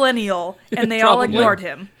was a probably. millennial, and they all Probably. ignored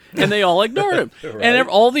him. And they all ignored him. And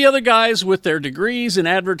all the other guys with their degrees in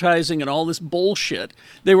advertising and all this bullshit,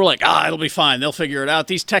 they were like, it'll be fine. They'll figure it out.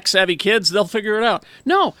 These tech-savvy kids, they'll figure it out.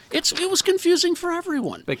 No, it was confusing for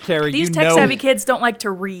everyone. But Carrie, These tech-savvy kids don't like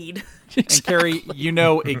to read. And Carrie, you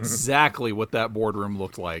know exactly what that boardroom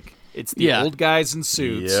looked like. It's the old guys in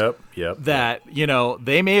suits. Yep. That,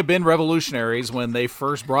 they may have been revolutionaries when they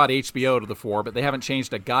first brought HBO to the fore, but they haven't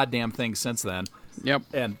changed a goddamn thing since then. Yep.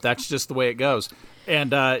 And that's just the way it goes.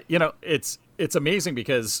 And, it's amazing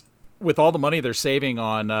because with all the money they're saving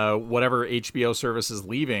on whatever HBO service is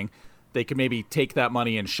leaving, they could maybe take that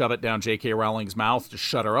money and shove it down J.K. Rowling's mouth to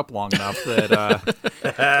shut her up long enough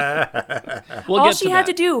that...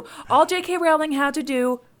 all J.K. Rowling had to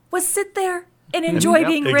do was sit there and enjoy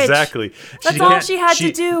being rich. Exactly. That's all she had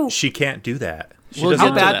to do. She can't do that. We'll get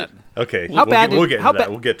to that. Okay. How bad we'll did- get how to that.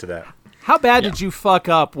 ba- We'll get to that. How bad did you fuck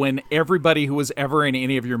up when everybody who was ever in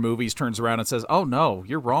any of your movies turns around and says, "Oh no,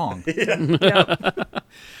 you're wrong"?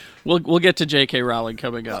 We'll get to J.K. Rowling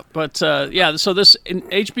coming up. But, so this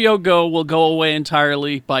HBO Go will go away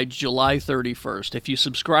entirely by July 31st. If you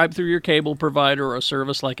subscribe through your cable provider or a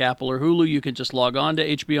service like Apple or Hulu, you can just log on to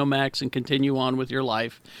HBO Max and continue on with your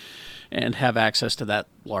life and have access to that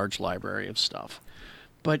large library of stuff.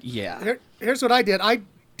 But, yeah. Here's what I did. I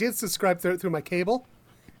did subscribe through my cable,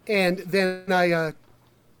 and then I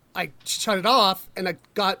shut it off, and I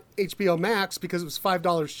got HBO Max because it was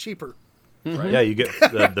 $5 cheaper. Right. Yeah, you get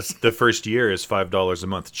the first year is $5 a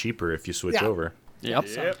month cheaper if you switch over. Yep.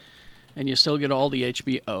 And you still get all the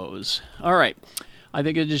HBOs. All right. I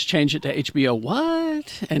think I'll just change it to HBO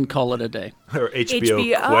what? And call it a day. Or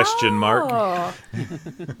HBO question mark.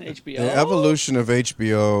 HBO. The evolution of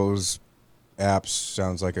HBO's apps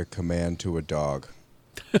sounds like a command to a dog.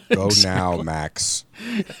 Go now, Max.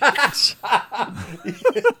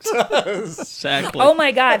 Exactly. Oh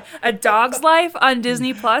my God, A Dog's Life on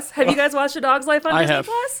Disney Plus. Have you guys watched A Dog's Life on Disney have.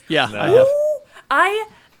 Plus? Yeah, I have. I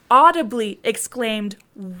audibly exclaimed,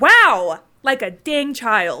 "Wow!" like a dang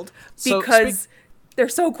child So, because they're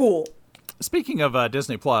so cool. Speaking of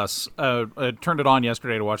Disney Plus, I turned it on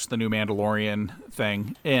yesterday to watch the new Mandalorian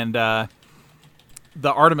thing, and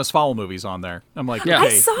the Artemis Fowl movie's on there. I'm like, Yeah. I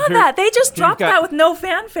okay, saw that. They just dropped got- that with no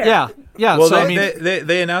fanfare. Yeah. Well, so,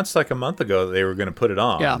 they announced like a month ago that they were going to put it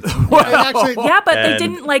on. Yeah. And actually, Yeah, but they And-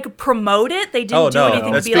 didn't like promote it. They didn't do anything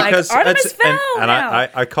to that's be like because Artemis Fowl and now.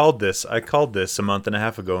 I called this a month and a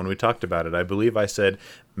half ago when we talked about it. I believe I said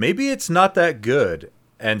maybe it's not that good,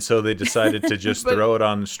 and so they decided to just throw it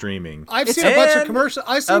on streaming. I've seen a bunch of And commercials.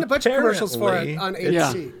 I've seen a bunch of commercials for it on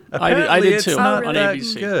Yeah. ABC. I Apparently did it's too not on that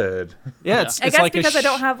ABC. good. yeah, it's I guess like because I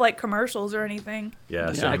don't have like commercials or anything.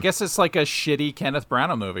 Yeah, I guess it's like a shitty Kenneth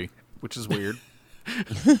Branagh movie, which is weird.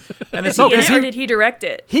 and it's Did he, because or did he direct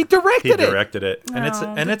it? He directed he it. directed it,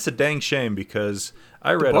 and it's a dang shame because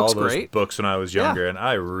I read all book's those great. books when I was younger, and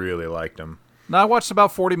I really liked them. No, I watched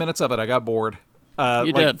about 40 minutes of it. I got bored.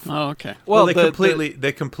 You did? Oh, okay. Well, Well,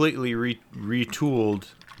 they completely retooled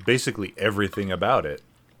basically everything about it.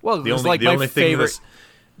 Well, it The was only, like the my only thing favorite.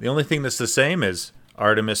 the only thing that's the same is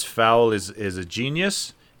Artemis Fowl is a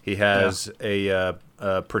genius. He has a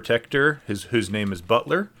protector, whose name is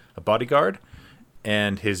Butler, a bodyguard,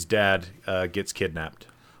 and his dad gets kidnapped.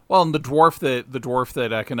 Well, and the dwarf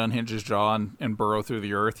that can unhinge his jaw and burrow through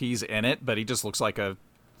the earth, he's in it, but he just looks like a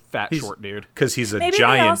fat, short dude. Because he's a Maybe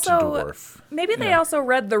giant they also- dwarf. Maybe they also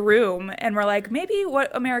read The Room and were like, maybe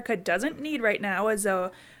what America doesn't need right now is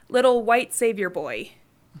a little white savior boy.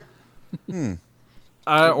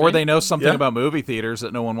 Or they know something Yeah. about movie theaters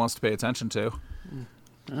that no one wants to pay attention to.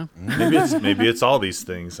 Maybe it's all these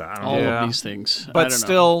things. I don't know. All Yeah. of these things. I But don't know.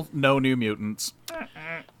 still, no New Mutants.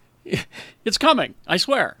 It's coming. I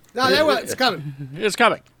swear. No, it's coming. It's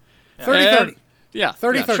coming. 30-30. Yeah.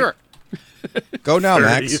 30-30. Yeah, sure. Go now,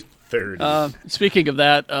 Max. 30. Speaking of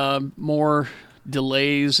that, more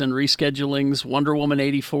delays and reschedulings. Wonder Woman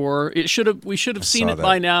 84. We should have seen saw it that.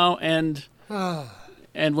 by now, and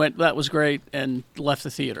went. That was great, and left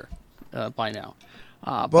the theater by now.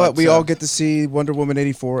 But we all get to see Wonder Woman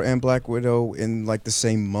 84 and Black Widow in like the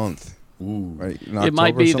same month. Ooh. Right? In It might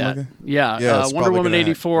October or be something that. like Yeah. Yeah, it's Wonder probably Woman gonna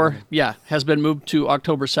 84. Yeah, has been moved to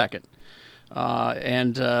October 2nd,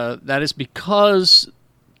 and that is because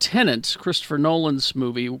Tenet, Christopher Nolan's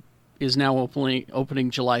movie, is now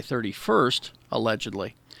opening July 31st,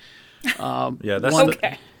 allegedly. Yeah, that's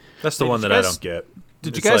Okay. that's the one you that I guys- don't get.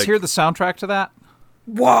 Did you It's guys like- hear the soundtrack to that?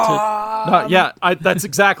 Wow. Yeah, that's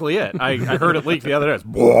exactly it. I heard it leaked the other day.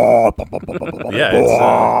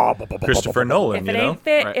 Yeah, it's Christopher Nolan. If You it know, ain't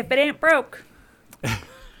fit, Right. if it ain't broke.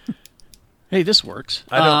 Hey, this works.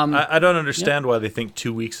 I don't understand why they think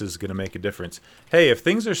 2 weeks is going to make a difference. Hey, if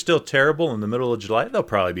things are still terrible in the middle of July, they'll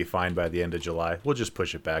probably be fine by the end of July. We'll just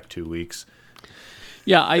push it back 2 weeks.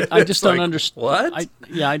 Yeah, I just don't like, understand. what?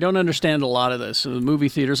 I don't understand a lot of this. The movie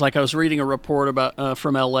theaters, like I was reading a report about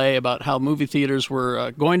from L.A. about how movie theaters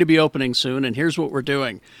were going to be opening soon, and here's what we're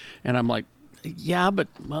doing. And I'm like, yeah, but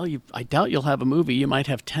well, I doubt you'll have a movie. You might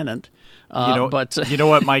have Tenet. But You know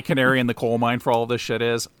what my canary in the coal mine for all this shit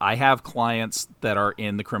is? I have clients that are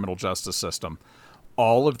in the criminal justice system.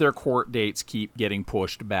 All of their court dates keep getting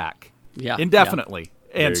pushed back indefinitely.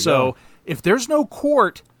 There And you so go. if there's no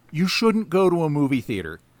court, you shouldn't go to a movie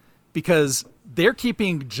theater because they're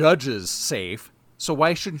keeping judges safe. So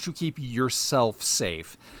why shouldn't you keep yourself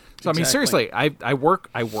safe? So I mean, Exactly. seriously, I work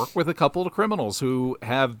with a couple of criminals who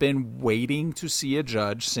have been waiting to see a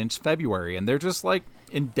judge since February, and they're just like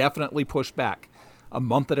indefinitely pushed back a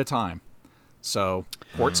month at a time. So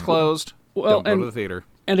court's closed. Well, Don't go to the theater.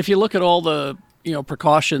 And if you look at all the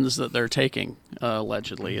precautions that they're taking,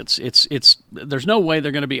 allegedly, it's there's no way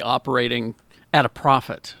they're going to be operating at a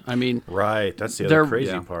profit. I mean, Right, that's the They're- other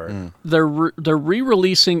crazy yeah. part. they're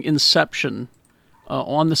re-releasing Inception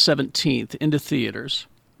on the 17th into theaters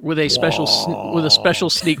with a special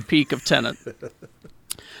sneak peek of Tenet.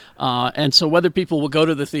 And so whether people will go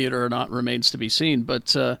to the theater or not remains to be seen.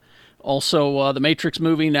 But also the Matrix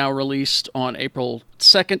movie, now released on April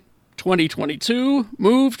 2nd, 2022,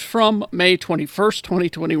 moved from May 21st,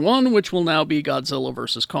 2021, which will now be Godzilla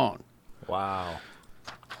vs. Kong. Wow.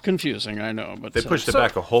 Confusing, I know, but They pushed it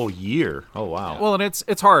back a whole year. Oh, wow. Well, and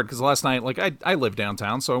it's hard because last night, like I live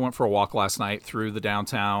downtown, so I went for a walk last night through the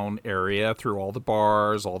downtown area, through all the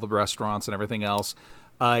bars, all the restaurants, and everything else.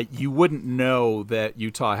 You wouldn't know that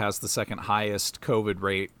Utah has the second highest COVID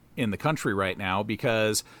rate in the country right now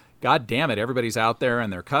because, God damn it, everybody's out there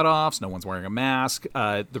and they're cutoffs. No one's wearing a mask.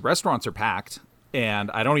 The restaurants are packed, and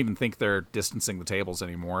I don't even think they're distancing the tables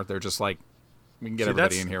anymore. They're just like, we can get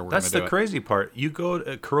everybody in here. We're That's gonna the do crazy part. You go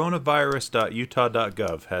to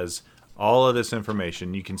coronavirus.utah.gov has all of this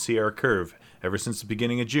information. You can see our curve ever since the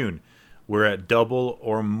beginning of June. We're at double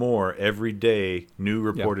or more every day new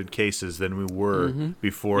reported cases than we were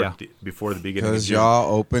before before the beginning of Because June.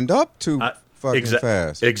 y'all opened up too fucking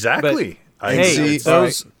fast. Exactly. I Hey,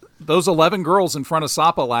 see. those 11 girls in front of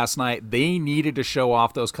Sapa last night, they needed to show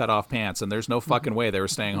off those cutoff pants, and the's no fucking way they were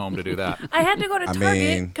staying home to do that. I had to go to I Target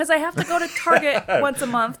mean- because I have to go to Target once a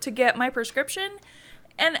month to get my prescription,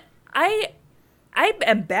 and I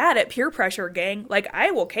am bad at peer pressure, gang. Like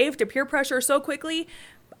I will cave to peer pressure so quickly.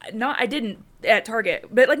 I didn't at Target,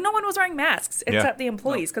 but like no one was wearing masks except the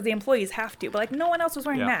employees because the employees have to. But like no one else was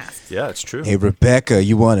wearing Yeah. masks. Yeah, it's true. Hey, Rebecca,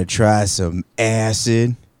 you want to try some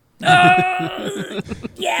acid?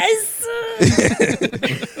 Yes.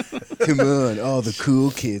 Come on, all the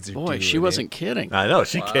cool kids are boy, doing she it. wasn't kidding. I know,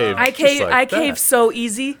 she caved. I just cave. like I that. cave so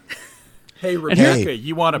easy. Hey, Rebecca, Hey.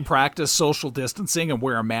 you want to practice social distancing and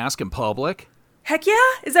wear a mask in public? Heck yeah!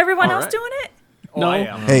 Is everyone All else right. doing it? Oh, No. I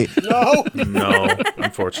am. Hey, No,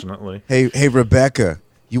 unfortunately. hey, Rebecca,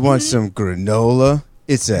 you want some granola?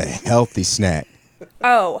 It's a healthy snack.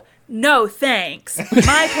 Oh no, thanks.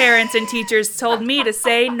 My parents and teachers told me to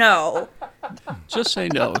say no. Just say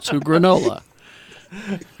no to granola.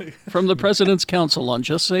 From the President's Council on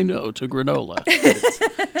Just Say No to Granola.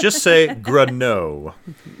 Just say grano.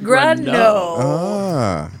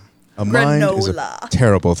 Grano. A mind is a Granola.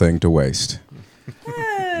 terrible thing to waste.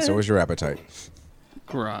 So is your appetite.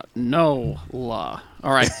 Granola.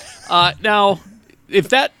 All right. Now, if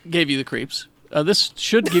that gave you the creeps, this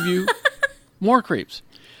should give you more creeps.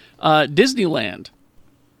 Disneyland.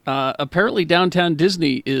 Apparently, downtown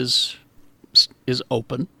Disney is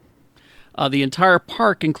open. The entire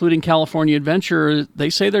park, including California Adventure, they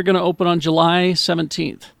say they're going to open on July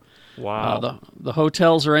 17th. Wow. The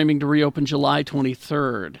hotels are aiming to reopen July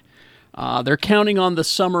 23rd. They're counting on the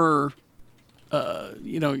summer,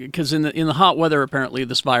 because in the hot weather, apparently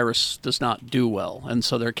this virus does not do well, and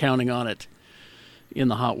so they're counting on it in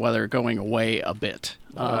the hot weather going away a bit.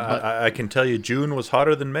 But I can tell you June was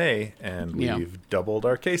hotter than May, and we've Yeah. doubled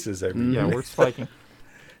our cases every year. Yeah, we're spiking.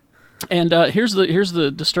 And here's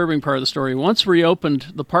the disturbing part of the story. Once reopened,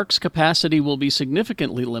 the park's capacity will be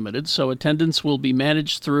significantly limited, so attendance will be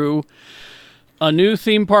managed through a new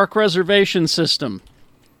theme park reservation system.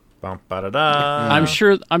 Bum, ba-da-da. I'm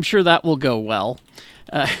sure that will go well.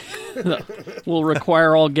 Will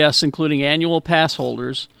require all guests, including annual pass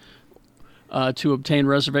holders, to obtain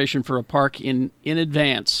reservation for a park in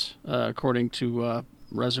advance, according to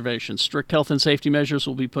reservations. Strict health and safety measures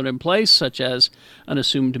will be put in place, such as an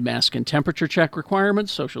assumed mask and temperature check requirement,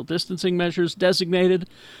 social distancing measures designated,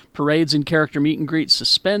 parades and character meet and greets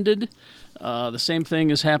suspended. The same thing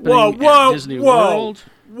is happening at Disney World.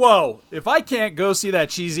 Whoa. If I can't go see that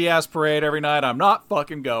cheesy-ass parade every night, I'm not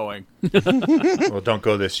fucking going. Well, don't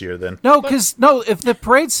go this year then. No, if the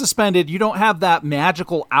parade's suspended, you don't have that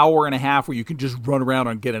magical hour and a half where you can just run around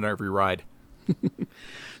and get in every ride.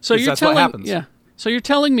 So That's what happens. Yeah. So you're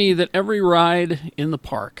telling me that every ride in the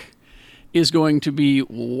park is going to be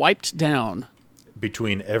wiped down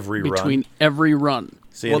Between every between run. every run.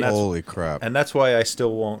 See, and that's, Holy crap. and that's why I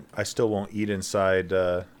still won't eat inside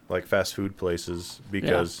like fast food places,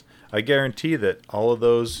 because I guarantee that all of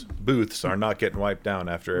those booths are not getting wiped down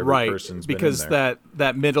after every person's because been in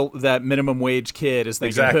there. that minimum wage kid is thinking,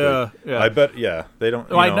 Exactly. yeah. I bet. Yeah, they don't.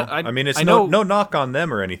 You Well, know, I I mean, it's I no know- knock on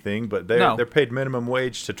them or anything, but they're No. they're paid minimum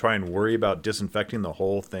wage to try and worry about disinfecting the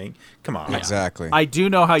whole thing. Come on. Exactly. I do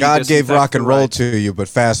know how you God gave disinfect rock the and roll rides. to you, but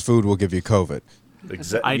fast food will give you COVID.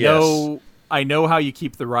 I know how you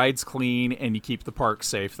keep the rides clean and you keep the park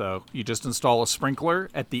safe, though. You just install a sprinkler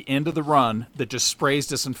at the end of the run that just sprays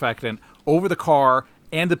disinfectant over the car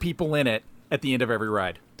and the people in it at the end of every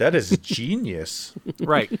ride. That is genius.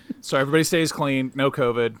 Right. So everybody stays clean, no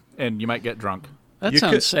COVID, and you might get drunk. That You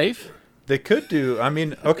sounds could- safe. They could do. I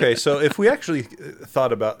mean, okay. So if we actually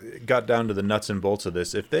got down to the nuts and bolts of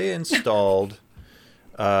this, if they installed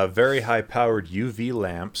very high-powered UV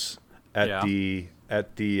lamps at the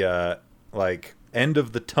like end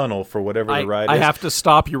of the tunnel for whatever the ride I is. have to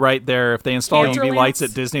stop you right there. If they install Cancer UV lights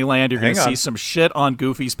at lamps? Disneyland, you're going to Hang see on. some shit on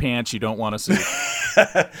Goofy's pants you don't want to see.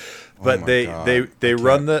 But Oh my they God. they I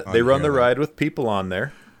run can't the unhear that. ride with people on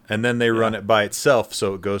there, and then they run it by itself,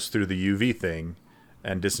 so it goes through the UV thing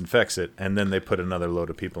and disinfects it, and then they put another load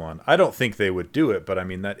of people on. I don't think they would do it, but I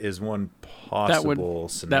mean that is one possible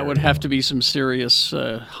scenario. That would have to be some serious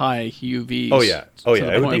high UVs. Oh, yeah. Oh, to yeah.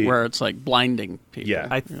 the It would point be- where it's like blinding people. Yeah.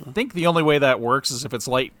 I think the only way that works is if it's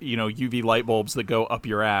UV light bulbs that go up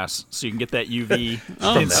your ass, so you can get that UV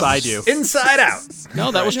inside you. Inside out.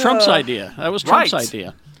 No, that was Trump's idea. That was Trump's Right.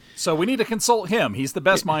 idea. So we need to consult him. He's the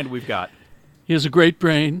best mind we've got. He has a great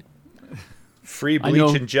brain. Free I know.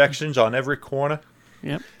 bleach injections on every corner.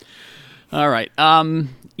 Yep. All right.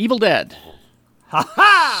 Evil Dead.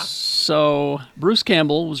 So Bruce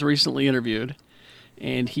Campbell was recently interviewed,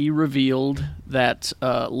 and he revealed that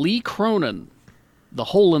Lee Cronin, the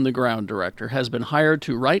Hole in the Ground director, has been hired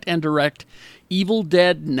to write and direct Evil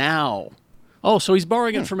Dead Now. Oh, so he's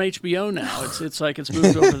borrowing it from HBO now. It's like it's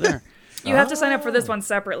moved over there. You have to sign up for this one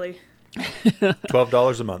separately.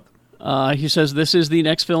 $12 a month. He says this is the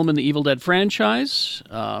next film in the Evil Dead franchise.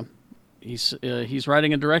 He's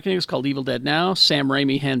writing and directing. It's called Evil Dead Now. Sam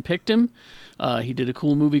Raimi handpicked him. He did a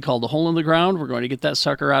cool movie called The Hole in the Ground. We're going to get that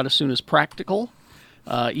sucker out as soon as practical.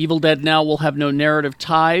 Evil Dead Now will have no narrative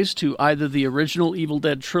ties to either the original Evil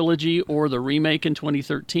Dead trilogy or the remake in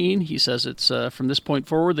 2013. He says it's from this point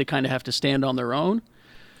forward, they kind of have to stand on their own.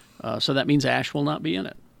 So that means Ash will not be in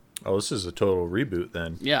it. Oh, this is a total reboot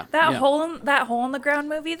then. Yeah. That yeah. hole in the ground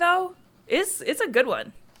movie though it's a good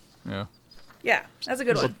one. Yeah. Yeah, that's a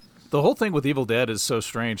good one. The whole thing with Evil Dead is so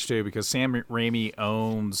strange, too, because Sam Raimi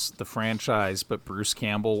owns the franchise, but Bruce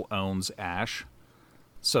Campbell owns Ash.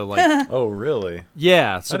 So like, Oh, really?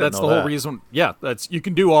 yeah, so I didn't that's the know whole that. reason. Yeah, that's you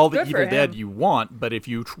can do all the Good for Evil Dead him. you want, but if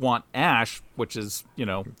you want Ash, which is He's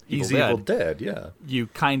Evil Evil Dead, Dead, yeah. you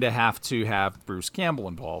kind of have to have Bruce Campbell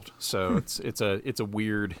involved. So it's a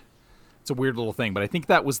weird little thing. But I think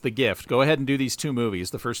that was the gift. Go ahead and do these 2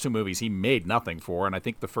 movies. The first 2 movies he made nothing for, and I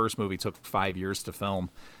think the first movie took 5 years to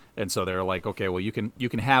film. And so they're like, okay, well you can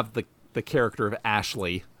have the character of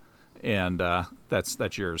Ashley, and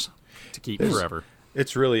that's yours to keep forever.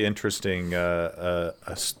 It's really interesting, the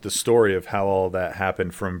story of how all that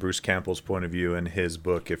happened from Bruce Campbell's point of view in his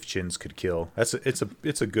book, If Chins Could Kill. It's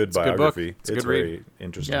a good book. biography. It's a good read. very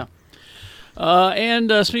interesting. Yeah.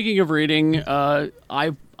 And speaking of reading,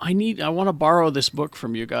 I want to borrow this book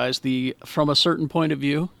from you guys, the From a Certain Point of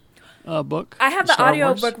View book. I have the Star Wars.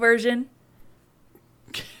 audiobook version.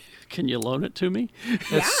 Can you loan it to me?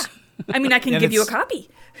 Yeah. I mean, I can And give you a it's- copy.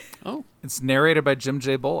 Oh, It's narrated by Jim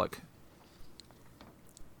J. Bullock.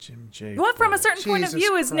 Jim J. What From a Certain Point of Jesus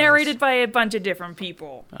View is Christ. narrated by a bunch of different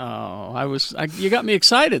people. you got me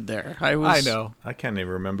excited there. I know. I can't even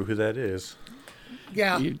remember who that is.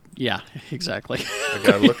 Yeah. Yeah, exactly. I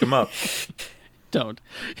gotta look him up. Don't.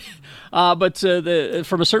 But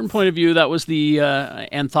from a certain point of view, that was the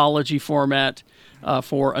anthology format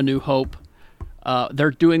for A New Hope. They're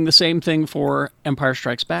doing the same thing for Empire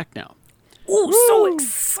Strikes Back now. Ooh, so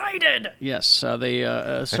excited! Yes,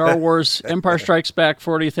 the Star Wars Empire Strikes Back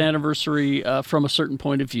 40th anniversary From a Certain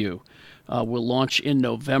Point of View will launch in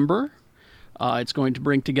November. It's going to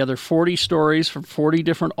bring together 40 stories from 40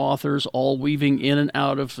 different authors, all weaving in and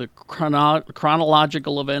out of the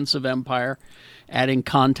chronological events of Empire, adding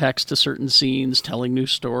context to certain scenes, telling new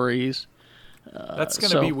stories. That's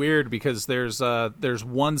going to be weird because there's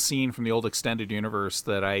one scene from the old extended universe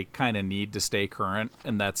that I kind of need to stay current,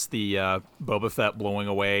 and that's the Boba Fett blowing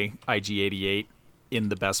away IG-88 in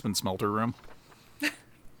the Bespin smelter room.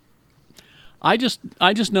 I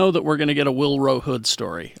just know that we're going to get a Will Rowe Hood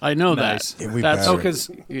story. I know Nice. that. Yeah, we That's better.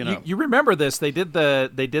 Because you you remember this? They did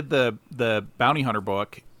the bounty hunter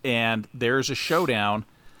book, and there's a showdown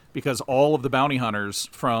because all of the bounty hunters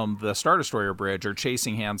from the Star Destroyer bridge are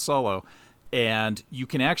chasing Han Solo. And you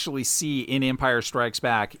can actually see in Empire Strikes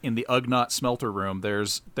Back in the Ugnaught smelter room,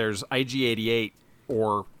 there's IG-88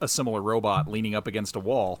 or a similar robot leaning up against a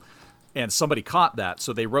wall, and somebody caught that.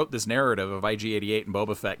 So they wrote this narrative of IG-88 and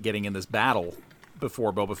Boba Fett getting in this battle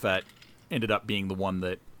before Boba Fett ended up being the one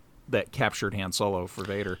that captured Han Solo for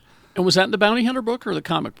Vader. And was that in the Bounty Hunter book or the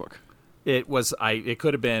comic book? It was it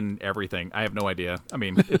could have been everything. I have no idea. I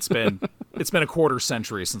mean, it's been a quarter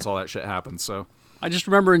century since all that shit happened. So I just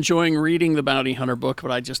remember enjoying reading the Bounty Hunter book,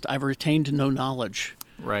 but I've retained no knowledge.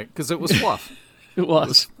 right, because it was fluff. It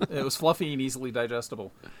was. It was fluffy and easily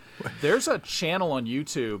digestible. There's a channel on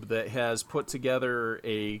YouTube that has put together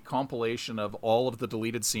a compilation of all of the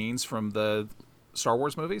deleted scenes from the Star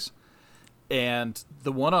Wars movies. And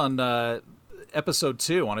the one on episode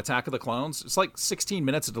 2 on Attack of the Clones, it's like 16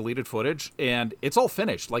 minutes of deleted footage, and it's all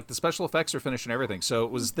finished. Like, the special effects are finished and everything. So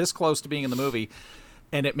it was this close to being in the movie,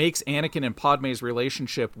 and it makes Anakin and Padme's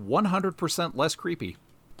relationship 100% less creepy.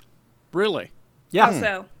 Really? Yeah.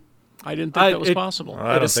 Also, I didn't think that was it- possible.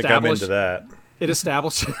 I don't think I'm into that. It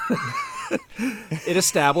establishes it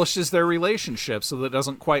establishes their relationship so that it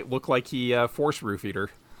doesn't quite look like he force roofied her.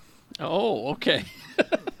 Oh, okay.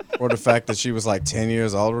 Or the fact that she was like 10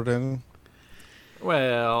 years older than him.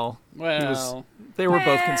 Well, Well, they were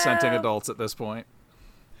both consenting adults at this point.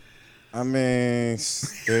 I mean,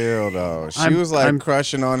 still though, she I'm- was like I'm-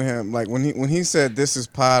 crushing on him. Like when he said, "This is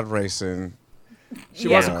pod racing." She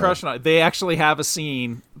Yeah. wasn't crushing on it. They actually have a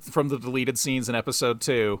scene from the deleted scenes in episode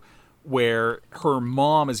 2 where her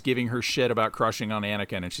mom is giving her shit about crushing on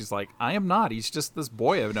Anakin, and she's like, I am not. He's just this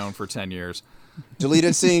boy I've known for 10 years.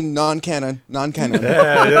 Deleted scene, non-canon,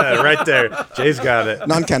 Yeah, right there. Jay's got it.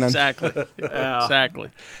 non-canon. exactly. Exactly.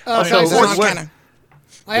 So Guys, what- non-canon.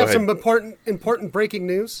 I have Go some important breaking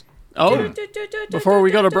news. Oh, before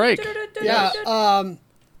we go to break. Yeah,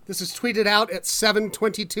 this is tweeted out at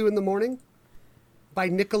 7:22 in the morning by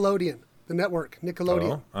Nickelodeon, the network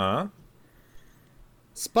Nickelodeon.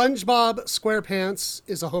 SpongeBob SquarePants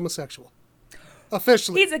is a homosexual.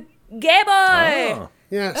 Officially. he's a gay boy.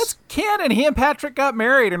 Yes. That's canon. He and Patrick got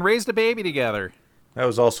married and raised a baby together. That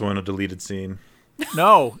was also in a deleted scene.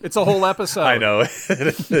 No, it's a whole episode. I know.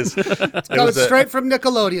 It is. Coming straight from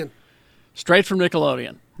Nickelodeon. Straight from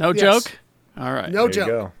Nickelodeon. No Yes. joke? All right. No There you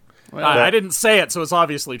joke. go. I didn't say it, so it's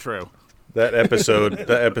obviously true. That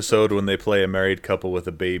episode when they play a married couple with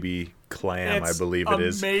a baby clam, It's I believe it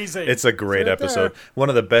is. amazing. It's a great right episode. there. One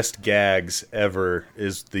of the best gags ever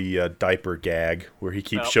is the diaper gag, where he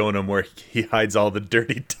keeps Yep. showing them where he hides all the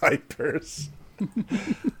dirty diapers.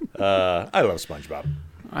 I love SpongeBob.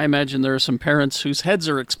 I imagine there are some parents whose heads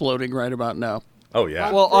are exploding right about now. Oh,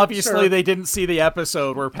 yeah. Well, obviously Sure. they didn't see the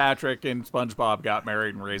episode where Patrick and SpongeBob got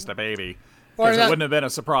married and raised a baby. Or Because it that- wouldn't have been a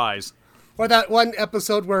surprise. Or that one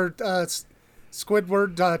episode where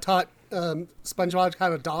Squidward taught SpongeBob how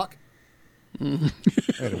to dock.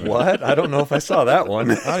 What? I don't know if I saw that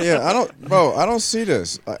one. I don't, bro. I don't see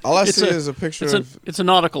this. All I see is a picture of. It's a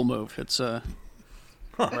nautical move. It's a.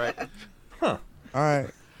 Right. All right.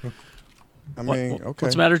 I mean, okay.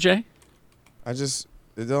 What's the matter, Jay? It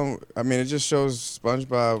don't. I mean, it just shows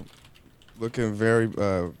SpongeBob looking very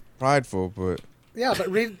prideful, but Yeah, but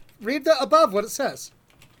read the above what it says.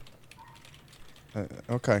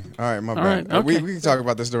 okay. All right, my All bad. right, okay. We can talk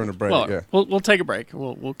about this during the break. Well, yeah. we'll take a break.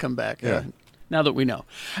 We'll come back. Yeah. Now that we know.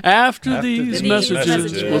 After these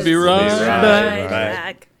messages, we'll be right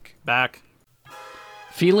back. Back.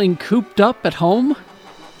 Feeling cooped up at home?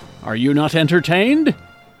 Are you not entertained?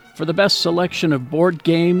 For the best selection of board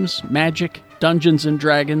games, Magic, Dungeons &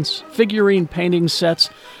 Dragons, figurine painting sets,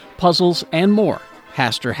 puzzles, and more,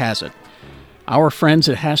 Haster has it. Our friends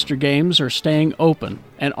at Haster Games are staying open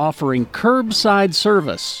and offering curbside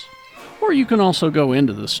service. Or you can also go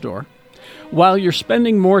into the store. While you're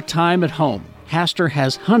spending more time at home, Haster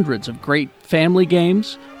has hundreds of great family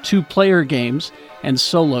games, 2-player games, and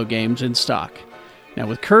solo games in stock. Now,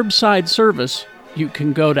 with curbside service, you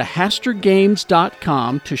can go to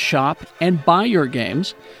HasterGames.com to shop and buy your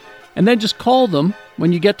games, and then just call them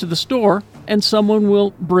when you get to the store, and someone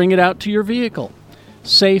will bring it out to your vehicle.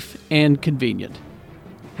 Safe and convenient.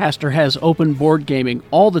 Haster has open board gaming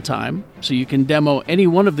all the time, so you can demo any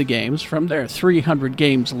one of the games from their 300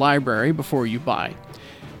 games library before you buy.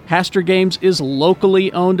 Haster Games is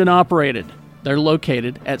locally owned and operated. They're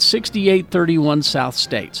located at 6831 South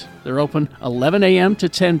State. They're open 11 a.m. to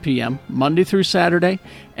 10 p.m. Monday through Saturday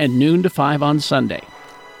and noon to 5 on Sunday.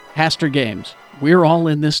 Haster Games. We're all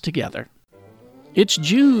in this together. It's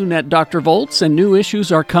June at Dr. Volt's, and new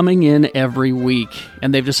issues are coming in every week.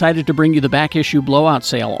 And they've decided to bring you the back issue blowout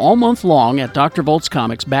sale all month long at Dr. Volt's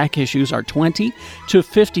Comics. Back issues are 20 to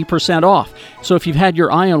 50% off. So if you've had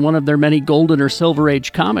your eye on one of their many Golden or Silver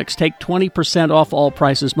Age comics, take 20% off all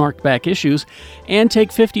prices marked back issues, and take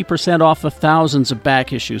 50% off of thousands of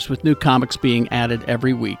back issues, with new comics being added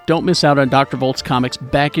every week. Don't miss out on Dr. Volt's Comics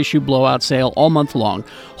back issue blowout sale all month long.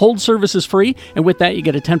 Hold service is free, and with that you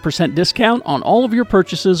get a 10% discount on all of your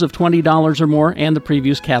purchases of $20 or more, and the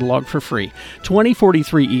previews catalog for free.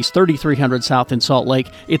 2043 East, 3300 South in Salt Lake.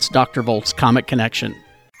 It's Dr. Volt's Comic Connection.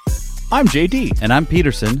 I'm JD. And I'm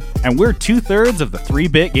Peterson. And we're 2/3 of the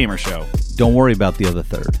 3-Bit Gamer Show. Don't worry about the other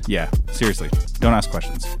third. Yeah, seriously. Don't ask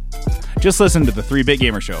questions. Just listen to the 3-Bit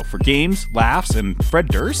Gamer Show for games, laughs, and Fred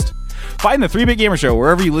Durst. Find the 3-Bit Gamer Show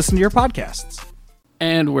wherever you listen to your podcasts.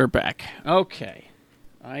 And we're back. Okay.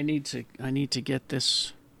 I need to get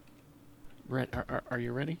this... Are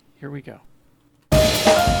you ready? Here we go.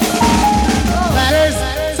 Letters.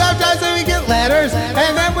 Sometimes we get letters,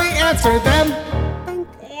 and then we answer them.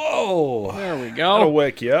 Whoa. There we go. That'll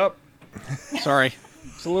wake you up. Sorry.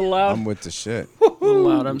 It's a little loud. I'm with the shit. A little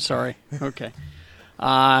loud. I'm sorry. Okay.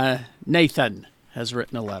 Nathan has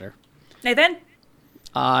written a letter. Nathan?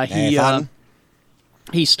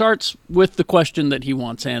 He starts with the question that he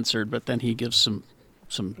wants answered, but then he gives some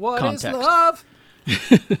What context. is love?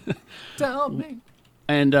 Tell me.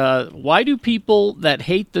 And why do people that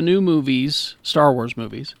hate the new movies, Star Wars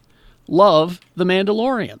movies, love The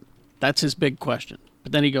Mandalorian? That's his big question.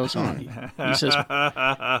 But then he goes on.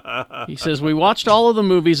 He says, we watched all of the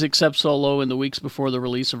movies except Solo in the weeks before the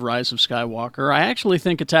release of Rise of Skywalker. I actually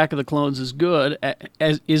think Attack of the Clones is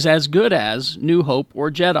as good as New Hope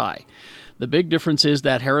or Jedi. The big difference is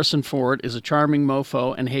that Harrison Ford is a charming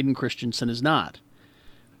mofo and Hayden Christensen is not.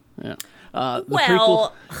 Yeah. The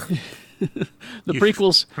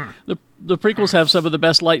prequels have some of the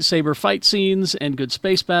best lightsaber fight scenes and good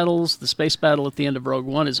space battles. The space battle at the end of Rogue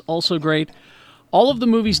One is also great. All of the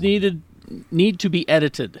movies need to be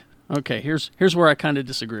edited. Okay, here's where I kind of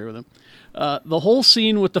disagree with him. The whole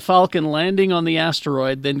scene with the Falcon landing on the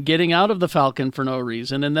asteroid, then getting out of the Falcon for no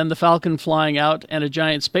reason, and then the Falcon flying out and a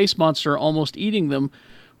giant space monster almost eating them,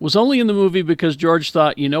 was only in the movie because George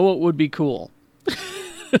thought, you know what would be cool?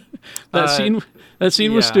 That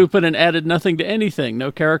scene was stupid and added nothing to anything.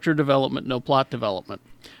 No character development, no plot development.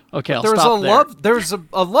 Okay, I'll stop there. There was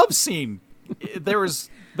a love scene. There was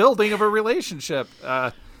building of a relationship.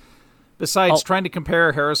 Besides trying to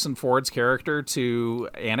compare Harrison Ford's character to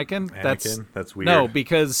Anakin. That's weird. No,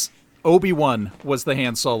 because Obi-Wan was the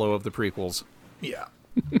Han Solo of the prequels. Yeah.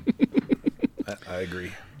 I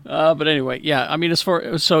agree. But anyway, yeah. I mean, as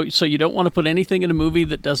far so you don't want to put anything in a movie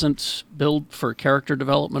that doesn't build for character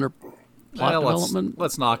development or plot development.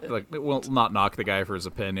 Let's not knock the guy for his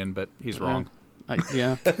opinion, but he's wrong.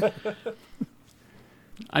 Yeah.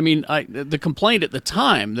 I mean, the complaint at the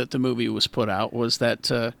time that the movie was put out was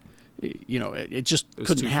that it just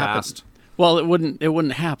couldn't happen. Fast. Well, it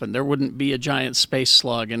wouldn't happen. There wouldn't be a giant space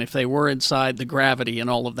slug, and if they were inside, the gravity and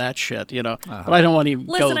all of that shit, But I don't want to even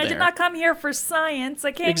go there. Listen, I did not come here for science.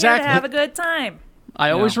 I came here Exactly. to have a good time. I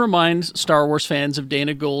always remind Star Wars fans of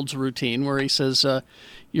Dana Gould's routine where he says,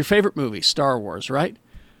 your favorite movie, Star Wars, right?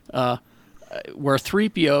 Where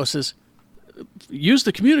 3PO says, use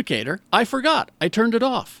the communicator. I forgot. I turned it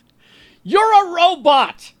off. You're a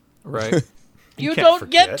robot! Right. You don't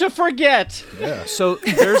get to forget. Yeah. So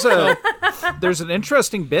there's an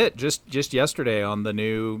interesting bit just yesterday on the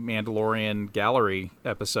new Mandalorian Gallery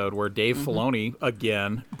episode where Dave Filoni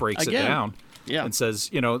again breaks it down. Yeah. And says,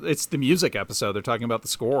 it's the music episode. They're talking about the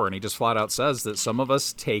score, and he just flat out says that some of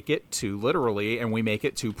us take it too literally and we make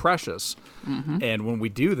it too precious. Mm-hmm. And when we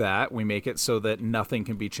do that, we make it so that nothing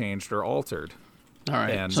can be changed or altered. All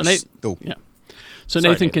right. And So Sorry,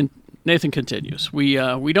 Nathan continues. We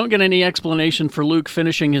don't get any explanation for Luke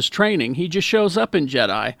finishing his training. He just shows up in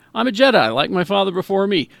Jedi. I'm a Jedi, like my father before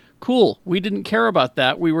me. Cool. We didn't care about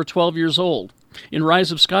that. We were 12 years old. In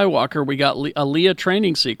Rise of Skywalker, we got a Leia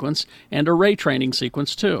training sequence and a Rey training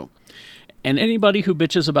sequence, too. And anybody who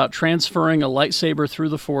bitches about transferring a lightsaber through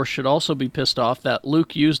the Force should also be pissed off that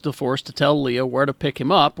Luke used the Force to tell Leia where to pick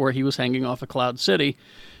him up, where he was hanging off a Cloud City,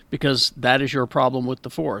 because that is your problem with the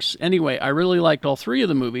Force. Anyway, I really liked all three of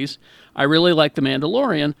the movies. I really like The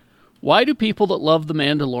Mandalorian. Why do people that love The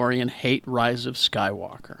Mandalorian hate Rise of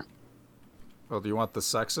Skywalker? Well, do you want the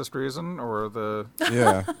sexist reason or the...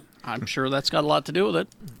 Yeah. I'm sure that's got a lot to do with it.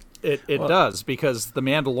 It does, because The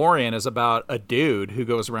Mandalorian is about a dude who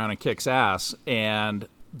goes around and kicks ass, and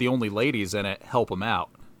the only ladies in it help him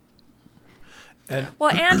out.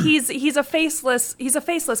 And he's a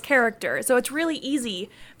faceless character, so it's really easy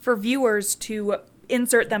for viewers to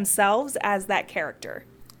insert themselves as that character.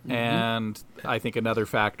 And I think another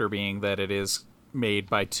factor being that it is made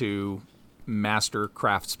by two master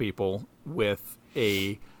craftspeople with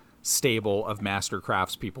a stable of master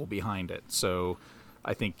craftspeople behind it. So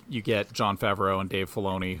I think you get Jon Favreau and Dave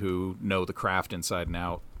Filoni who know the craft inside and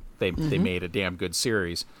out. They made a damn good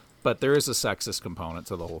series, but there is a sexist component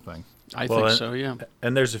to the whole thing. I think so, yeah.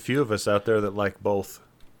 And there's a few of us out there that like both.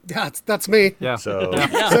 Yeah, that's me. Yeah. So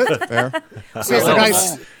Fair. Says the guy.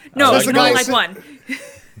 No, says you the don't guy like one.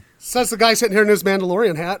 Says the guy sitting here in his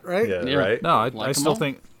Mandalorian hat, right? yeah, right. No, Like I 'em still all.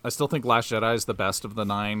 think Last Jedi is the best of the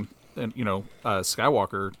 9,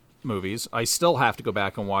 Skywalker movies. I still have to go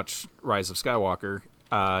back and watch Rise of Skywalker.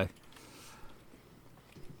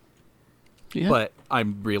 Yeah. But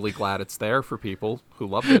I'm really glad it's there for people who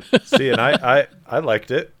loved it. See, and I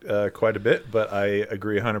liked it quite a bit, but I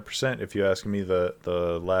agree 100%. If you ask me,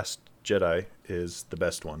 the Last Jedi is the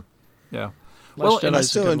best one. Yeah. Last And I Jedi's a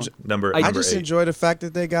still good enjoy, one. Number I just 8. enjoy the fact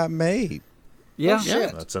that they got made. Yeah.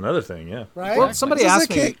 Shit. That's another thing, yeah. Right? Well, somebody This is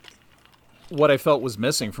asked a me kick. what I felt was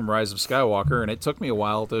missing from Rise of Skywalker, and it took me a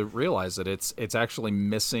while to realize that it's actually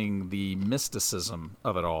missing the mysticism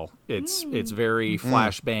of it all. It's very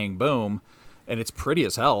flash bang boom, and it's pretty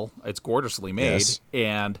as hell. It's gorgeously made, Yes.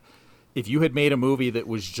 and if you had made a movie that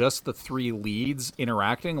was just the three leads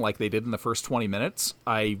interacting like they did in the first 20 minutes,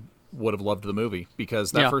 I would have loved the movie,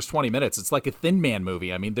 because that first 20 minutes, it's like a Thin Man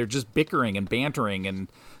movie. I mean, they're just bickering and bantering, and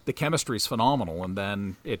the chemistry's phenomenal, and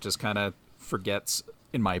then it just kind of forgets,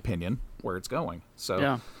 in my opinion, where it's going. So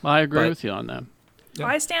Yeah, I agree but- with you on that. Yeah.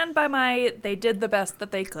 I stand by they did the best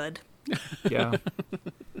that they could. yeah.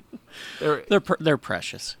 They're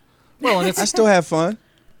precious. Well, and I still have fun.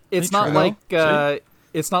 it's not like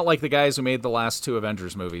it's not like the guys who made the last two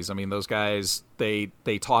Avengers movies. I mean, those guys they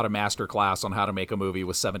taught a master class on how to make a movie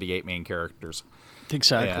with 78 main characters.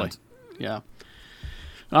 Exactly. And- Yeah.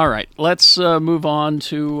 All right, let's move on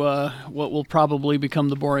to what will probably become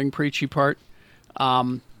the boring, preachy part.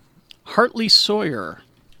 Hartley Sawyer,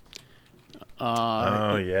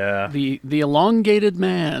 Oh, yeah. the elongated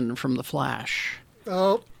man from The Flash,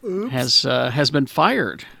 Oh, oops. has been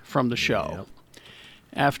fired from the show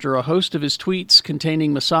after a host of his tweets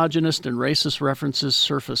containing misogynist and racist references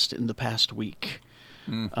surfaced in the past week.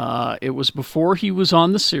 It was before he was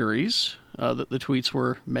on the series that the tweets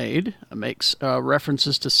were made. It makes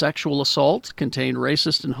references to sexual assault, contain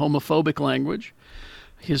racist and homophobic language.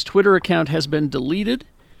 His Twitter account has been deleted,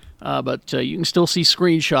 but you can still see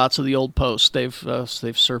screenshots of the old posts.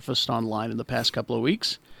 They've surfaced online in the past couple of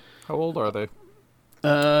weeks. How old are they?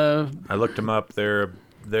 I looked them up. They're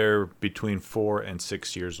They're between 4 and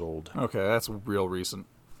 6 years old. Okay, that's real recent.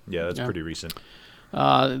 Yeah, that's pretty recent.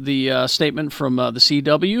 The statement from the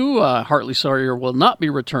CW, Hartley Sawyer will not be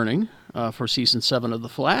returning for Season 7 of The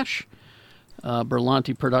Flash.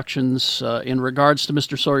 Berlanti Productions, in regards to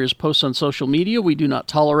Mr. Sawyer's posts on social media, we do not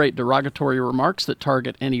tolerate derogatory remarks that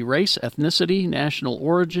target any race, ethnicity, national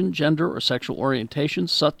origin, gender, or sexual orientation.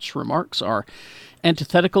 Such remarks are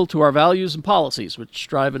antithetical to our values and policies, which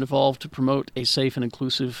strive and evolve to promote a safe and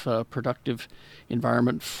inclusive, productive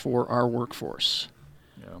environment for our workforce.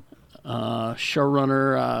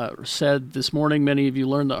 Showrunner said this morning, many of you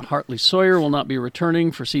learned that Hartley Sawyer will not be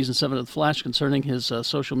returning for Season 7 of The Flash concerning his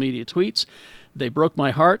social media tweets. They broke my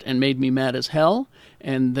heart and made me mad as hell,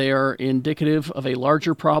 and they are indicative of a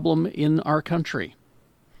larger problem in our country.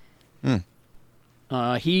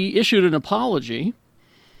 He issued an apology.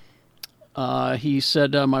 He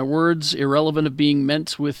said, my words, irrelevant of being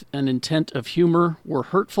meant with an intent of humor, were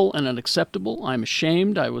hurtful and unacceptable. I'm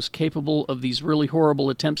ashamed. I was capable of these really horrible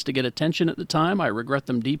attempts to get attention at the time. I regret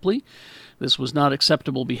them deeply. This was not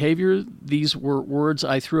acceptable behavior. These were words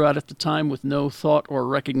I threw out at the time with no thought or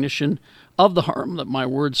recognition of the harm that my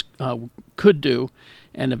words could do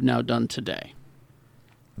and have now done today.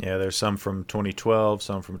 Yeah, there's some from 2012,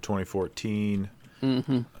 some from 2014.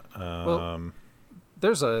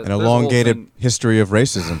 There's an elongated history of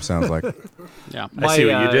racism, sounds like. Yeah, I see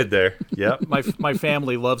what you did there. Yep. My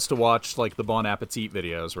family loves to watch like the Bon Appetit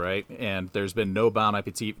videos, right? And there's been no Bon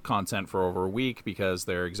Appetit content for over a week because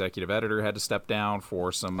their executive editor had to step down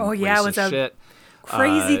for some racist it was a shit.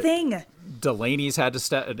 Crazy thing. Delaney's had to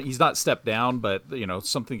step. He's not stepped down, but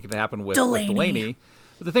something could happen with Delaney.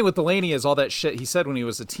 But the thing with Delaney is all that shit he said when he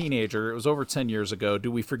was a teenager. It was over 10 years ago.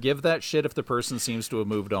 Do we forgive that shit if the person seems to have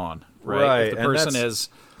moved on? Right. If the person has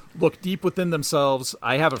looked deep within themselves.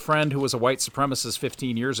 I have a friend who was a white supremacist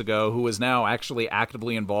 15 years ago who is now actually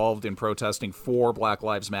actively involved in protesting for Black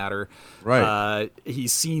Lives Matter. Right.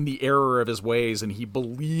 He's seen the error of his ways, and he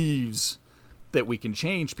believes that we can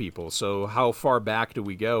change people. So how far back do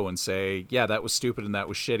we go and say, yeah, that was stupid and that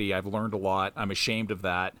was shitty. I've learned a lot. I'm ashamed of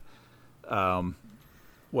that.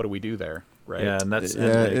 What do we do there? Right. Yeah, and that's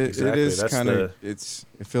it is kind of it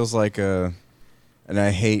feels like and I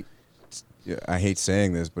hate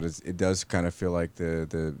saying this, but it does kind of feel like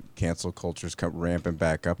the cancel culture's come ramping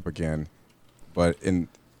back up again, but in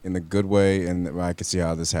the good way, and I can see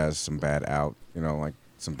how this has some bad like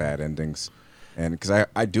some bad endings. And because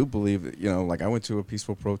I do believe, like I went to a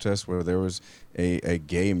peaceful protest where there was a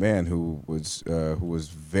gay man who was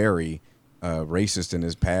very racist in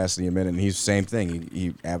his past, and he's the same thing.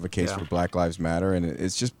 He advocates for Black Lives Matter, and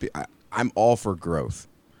it's just I'm all for growth,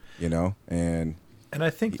 and I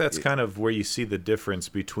think that's kind of where you see the difference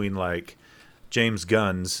between like James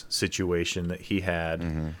Gunn's situation that he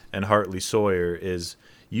had and Hartley Sawyer is.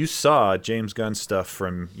 You saw James Gunn stuff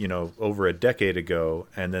from, over a decade ago,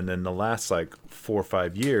 and then in the last like 4 or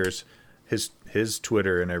 5 years, his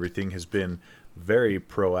Twitter and everything has been very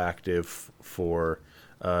proactive for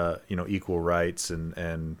equal rights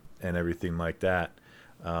and everything like that.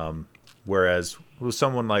 Whereas with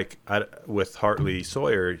someone like with Hartley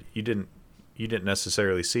Sawyer, you didn't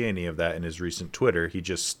necessarily see any of that in his recent Twitter. He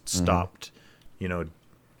just stopped,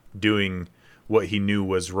 doing what he knew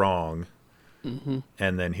was wrong.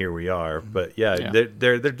 And then here we are. But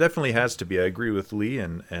there definitely has to be. I agree with Lee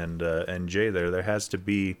and Jay there. There has to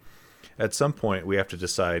be, at some point, we have to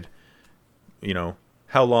decide,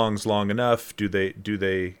 how long's long enough? Do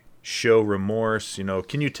they show remorse?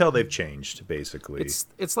 Can you tell they've changed? Basically,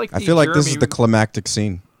 it's like I feel like this is the climactic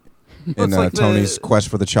scene in like Tony's quest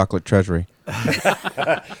for the chocolate treasury.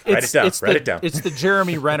 Write it down. It's the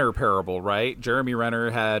Jeremy Renner parable, right? Jeremy Renner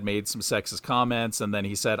had made some sexist comments, and then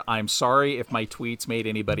he said, "I'm sorry if my tweets made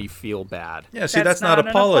anybody feel bad." Yeah, see, that's not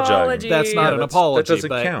apologizing. That's not an apology. That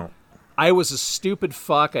doesn't count. I was a stupid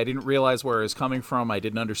fuck. I didn't realize where I was coming from. I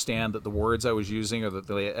didn't understand that the words I was using or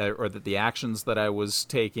that the actions that I was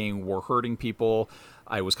taking were hurting people.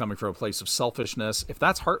 I was coming from a place of selfishness. If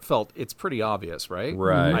that's heartfelt, it's pretty obvious, right?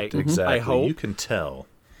 Right, exactly. I hope. You can tell.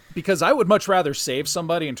 Because I would much rather save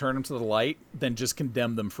somebody and turn them to the light than just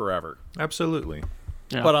condemn them forever. Absolutely.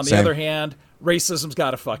 Yeah. But on the other hand, racism's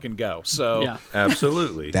got to fucking go. So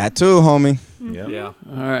absolutely. That too, homie. Yeah.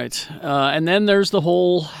 All right. And then there's the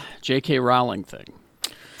whole J.K. Rowling thing.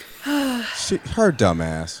 Her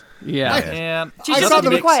dumbass. Yeah. She just had to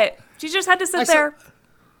be quiet. She just had to sit there.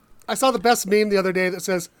 I saw the best meme the other day that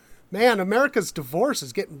says, Man, America's divorce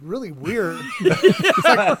is getting really weird. It's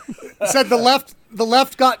like, said the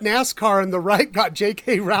left got NASCAR and the right got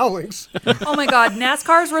J.K. Rowling's. Oh my God,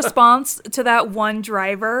 NASCAR's response to that one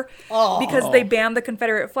driver, because they banned the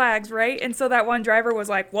Confederate flags, right? And so that one driver was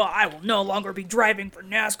like, well, I will no longer be driving for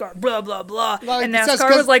NASCAR, blah, blah, blah. Like, and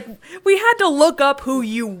NASCAR was like, we had to look up who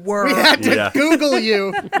you were. We had to Google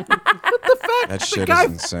you. But the fact That shit guy,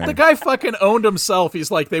 is insane. The guy fucking owned himself. He's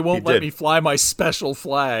like, they won't let did. me fly my special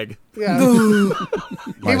flag. Yeah. My He wouldn't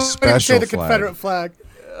say special the flag. Confederate flag.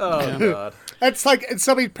 Oh, God. It's like, and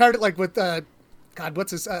somebody paired it like with, God,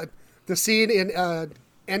 what's this, the scene in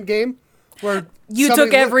Endgame where You somebody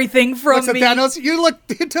took everything from looks at me. Thanos,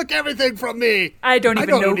 you took everything from me. I don't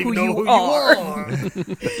even know who you are.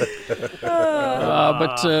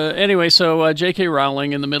 But anyway, so J.K.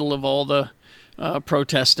 Rowling, in the middle of all the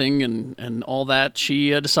protesting and all that,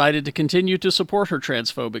 she decided to continue to support her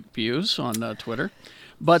transphobic views on Twitter.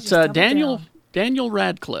 But Daniel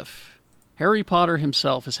Radcliffe, Harry Potter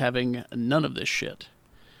himself, is having none of this shit.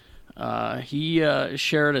 He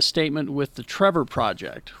shared a statement with the Trevor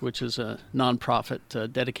Project, which is a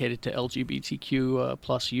nonprofit dedicated to LGBTQ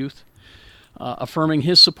plus youth, affirming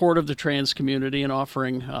his support of the trans community and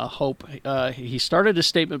offering hope. He started his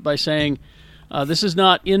statement by saying, this is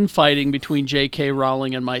not infighting between J.K.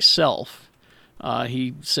 Rowling and myself.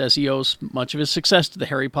 He says he owes much of his success to the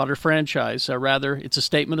Harry Potter franchise. Rather, it's a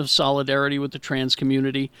statement of solidarity with the trans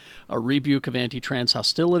community, a rebuke of anti-trans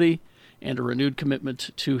hostility, and a renewed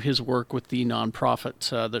commitment to his work with the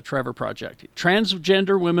nonprofit, the Trevor Project.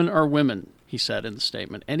 Transgender women are women, he said in the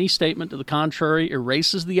statement. Any statement to the contrary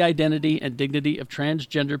erases the identity and dignity of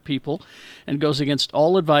transgender people and goes against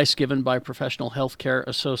all advice given by professional healthcare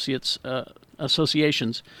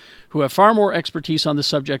associations who have far more expertise on the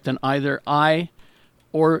subject than either I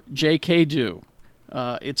or JK do.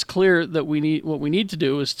 It's clear that what we need to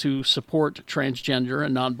do is to support transgender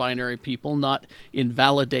and non-binary people, not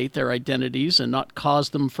invalidate their identities and not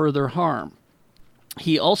cause them further harm.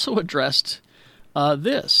 He also addressed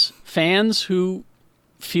this: fans who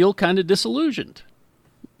feel kind of disillusioned.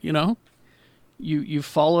 You know, you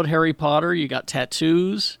followed Harry Potter, you got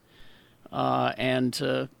tattoos,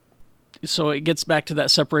 and so it gets back to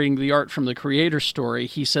that separating the art from the creator story.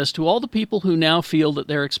 He says, to all the people who now feel that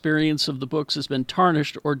their experience of the books has been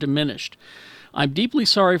tarnished or diminished, I'm deeply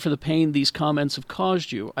sorry for the pain these comments have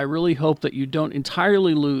caused you. I really hope that you don't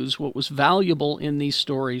entirely lose what was valuable in these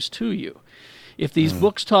stories to you. If these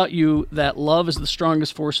books taught you that love is the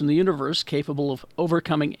strongest force in the universe, capable of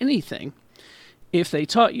overcoming anything, if they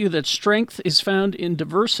taught you that strength is found in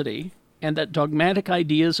diversity and that dogmatic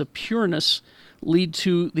ideas of pureness lead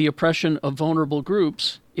to the oppression of vulnerable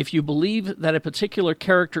groups, if you believe that a particular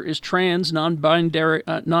character is trans,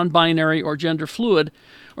 non-binary or gender fluid,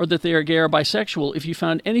 or that they are gay or bisexual, if you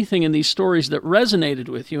found anything in these stories that resonated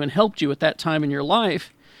with you and helped you at that time in your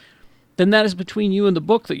life, then that is between you and the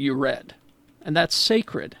book that you read, and that's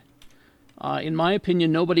sacred. In my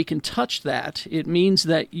opinion, nobody can touch that. It means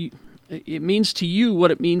it means to you what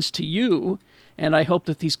it means to you, and I hope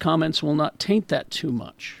that these comments will not taint that too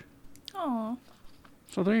much. Aww.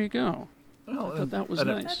 So there you go. Well, I thought that was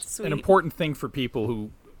nice. That's sweet. An important thing for people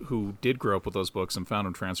who did grow up with those books and found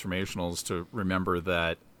them transformational is to remember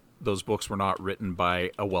that those books were not written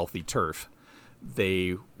by a wealthy TERF.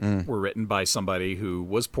 They were written by somebody who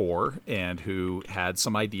was poor and who had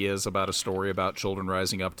some ideas about a story about children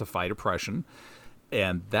rising up to fight oppression.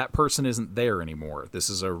 And that person isn't there anymore. This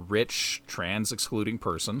is a rich, trans-excluding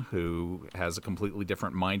person who has a completely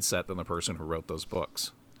different mindset than the person who wrote those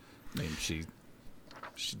books. I mean, she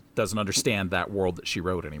doesn't understand that world that she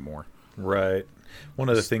wrote anymore. Right. One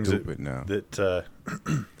of the things now. that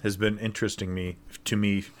has been interesting to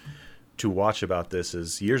me to watch about this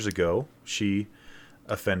is years ago she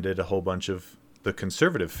offended a whole bunch of the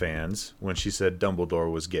conservative fans when she said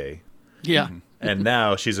Dumbledore was gay. Yeah. And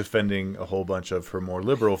now she's offending a whole bunch of her more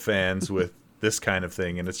liberal fans with this kind of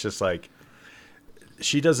thing. And it's just like,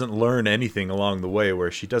 she doesn't learn anything along the way where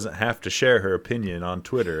she doesn't have to share her opinion on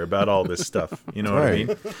Twitter about all this stuff. You know what I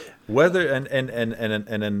mean? Whether and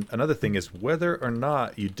another thing is whether or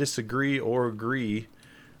not you disagree or agree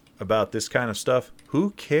about this kind of stuff, who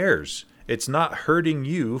cares? It's not hurting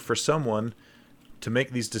you for someone to make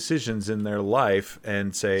these decisions in their life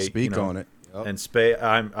and say, speak on it. Yep.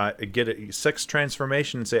 And I get a sex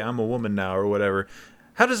transformation and say I'm a woman now or whatever.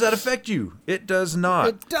 How does that affect you? It does not.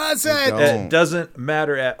 It doesn't. It doesn't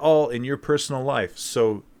matter at all in your personal life.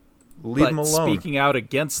 So leave them alone. Speaking out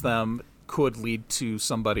against them could lead to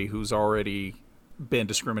somebody who's already been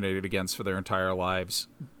discriminated against for their entire lives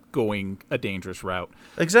going a dangerous route.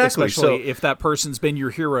 Exactly. Especially if that person's been your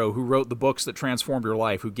hero who wrote the books that transformed your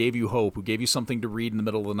life, who gave you hope, who gave you something to read in the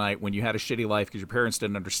middle of the night when you had a shitty life because your parents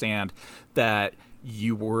didn't understand that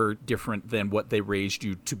you were different than what they raised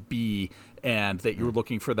you to be, and that you were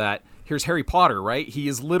looking for that. Here's Harry Potter, right? He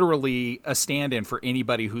is literally a stand-in for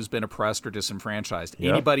anybody who's been oppressed or disenfranchised.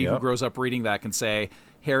 Anybody who grows up reading that can say,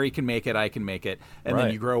 Harry can make it, I can make it. And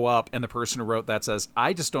then you grow up, and the person who wrote that says,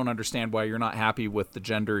 I just don't understand why you're not happy with the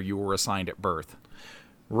gender you were assigned at birth.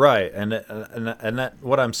 Right, and that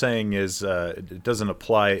what I'm saying is it doesn't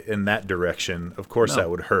apply in that direction. Of course, that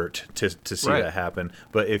would hurt to see that happen.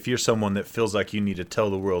 But if you're someone that feels like you need to tell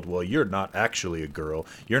the world, well, you're not actually a girl,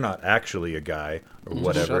 you're not actually a guy, or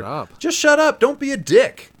whatever. Shut up. Just shut up. Don't be a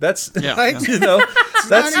dick. That's Right? you know, It's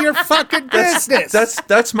none of your fucking business.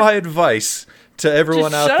 that's my advice to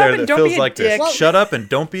everyone Just out shut there up and that don't feels be a like this. dick. Shut up and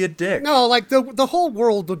don't be a dick. No, like the whole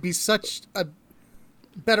world would be such a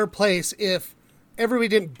better place if everybody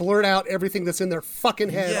didn't blurt out everything that's in their fucking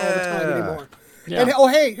head all the time anymore. Yeah. And oh,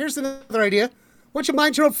 hey, here's another idea. Why don't you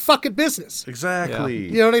mind your own fucking business? Exactly.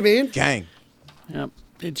 You know what I mean? Gang. Yep.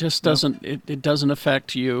 It just doesn't. It doesn't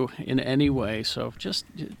affect you in any way. So just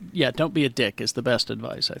don't be a dick is the best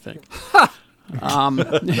advice, I think.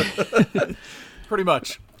 Pretty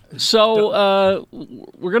much. So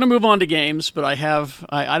we're gonna move on to games, but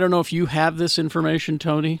I don't know if you have this information,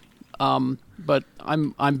 Tony. But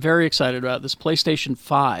I'm very excited about this PlayStation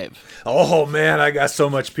 5. Oh man, I got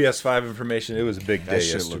so much PS5 information. It was a big day That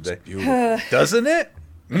shit yesterday. looks beautiful. Doesn't it?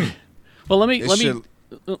 Well, let me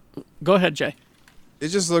go ahead, Jay. It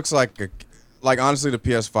just looks like honestly, the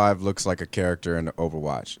PS5 looks like a character in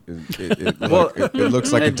Overwatch. It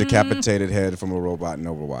looks like a decapitated head from a robot in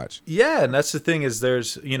Overwatch. Yeah, and that's the thing is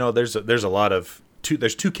there's a lot of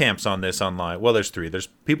there's two camps on this online. Well, there's three. There's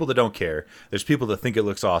people that don't care. There's people that think it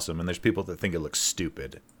looks awesome, and there's people that think it looks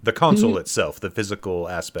stupid. The console itself, the physical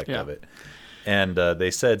aspect of it. And they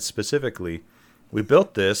said specifically, we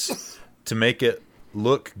built this to make it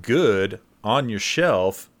look good on your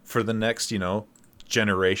shelf for the next,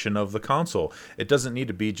 generation of the console. It doesn't need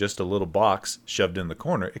to be just a little box shoved in the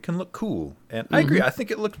corner. It can look cool. And I agree. I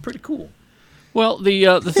think it looked pretty cool. Well,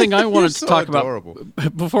 the thing I wanted to talk adorable.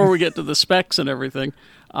 about before we get to the specs and everything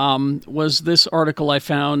was this article I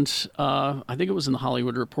found, I think it was in the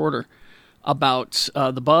Hollywood Reporter, about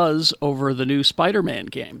the buzz over the new Spider-Man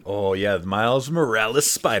game. Oh, yeah, the Miles Morales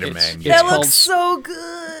Spider-Man game. That looks so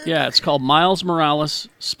good. Yeah, it's called Miles Morales,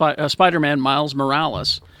 Spider-Man Miles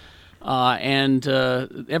Morales. And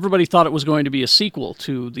everybody thought it was going to be a sequel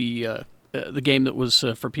to the game that was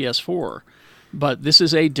for PS4. But this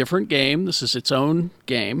is a different game. This is its own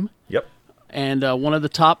game. Yep. And one of the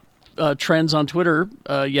top trends on Twitter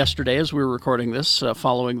yesterday, as we were recording this,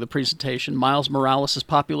 following the presentation, Miles Morales'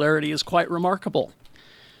 popularity is quite remarkable.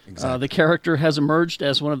 Exactly. The character has emerged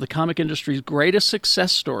as one of the comic industry's greatest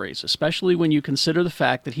success stories, especially when you consider the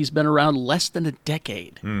fact that he's been around less than a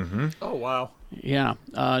decade. Mm-hmm. Oh, wow. Yeah.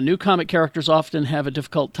 New comic characters often have a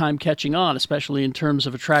difficult time catching on, especially in terms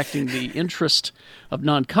of attracting the interest of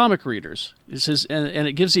non-comic readers. And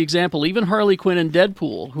it gives the example, even Harley Quinn and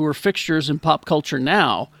Deadpool, who are fixtures in pop culture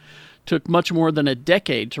now, took much more than a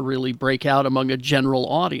decade to really break out among a general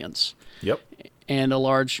audience. Yep. And a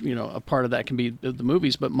large, a part of that can be the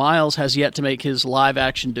movies. But Miles has yet to make his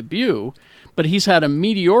live-action debut, but he's had a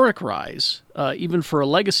meteoric rise, even for a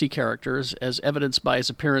legacy character, as evidenced by his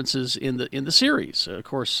appearances in the series. Of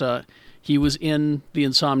course, he was in the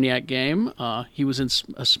Insomniac game. He was in,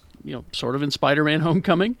 sort of in Spider-Man: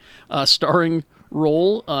 Homecoming, starring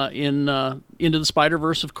role in Into the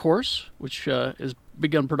Spider-Verse, of course, which has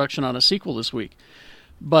begun production on a sequel this week.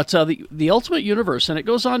 But the Ultimate Universe, and it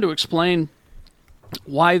goes on to explain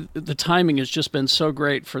why the timing has just been so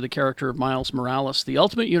great for the character of Miles Morales. The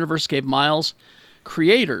Ultimate Universe gave Miles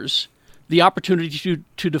creators the opportunity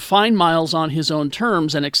to define Miles on his own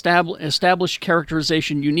terms and establish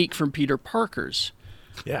characterization unique from Peter Parker's.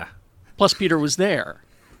 Yeah. Plus, Peter was there.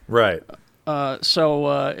 Right.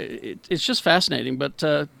 So it's just fascinating.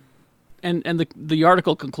 But and the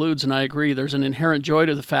article concludes, and I agree, there's an inherent joy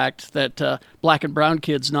to the fact that black and brown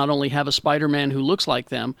kids not only have a Spider-Man who looks like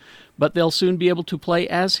them, but they'll soon be able to play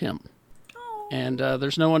as him. And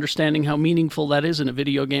there's no understanding how meaningful that is in a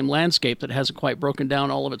video game landscape that hasn't quite broken down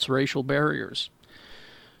all of its racial barriers.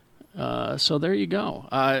 So there you go.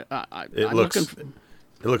 It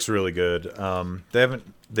looks really good.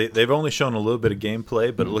 They've only shown a little bit of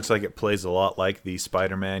gameplay, but it looks like it plays a lot like the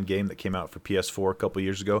Spider-Man game that came out for PS4 a couple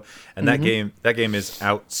years ago. And that game is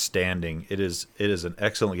outstanding. It is an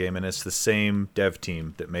excellent game, and it's the same dev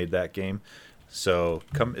team that made that game. So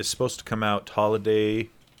it's supposed to come out holiday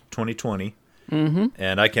 2020.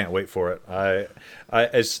 and I can't wait for it. That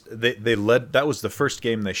was the first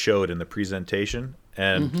game they showed in the presentation,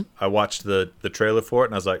 and I watched the trailer for it,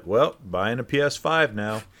 and I was like, well, buying a PS5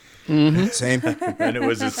 now. Same. And it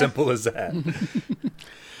was as simple as that.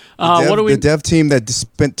 The dev team that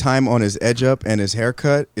spent time on his edge up and his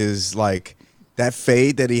haircut is like that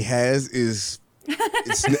fade that he has is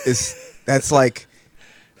that's like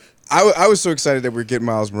I was so excited that we're getting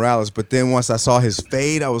Miles Morales, but then once I saw his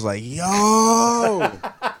fade, I was like, yo,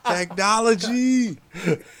 technology.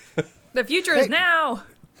 The future is now.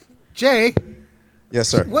 Jay. Yes,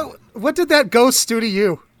 sir. What did that ghost do to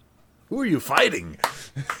you? Who are you fighting?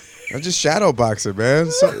 I'm just shadow boxing, man.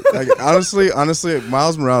 So, like, honestly,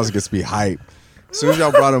 Miles Morales gets me hype. As soon as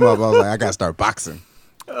y'all brought him up, I was like, I gotta start boxing.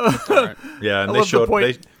 Yeah, and they showed. Go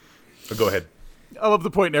ahead. I love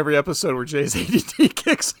the point in every episode where Jay's ADD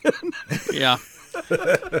kicks in. Yeah.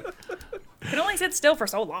 You can only sit still for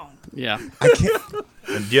so long. Yeah. I can't.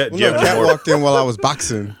 And Cat walked in while I was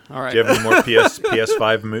boxing. All right. Do you have any more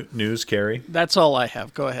PS5 news, Carrie? That's all I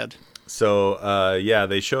have. Go ahead. So,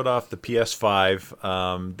 they showed off the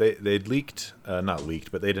PS5. They'd leaked, not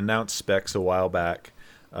leaked, but they'd announced specs a while back.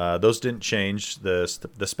 Those didn't change. The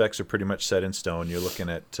specs are pretty much set in stone. You're looking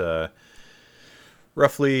at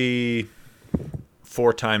roughly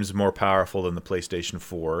 4 times more powerful than the PlayStation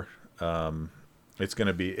 4. It's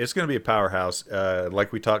gonna be a powerhouse.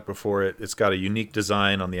 Like we talked before, it's got a unique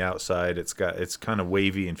design on the outside. It's kind of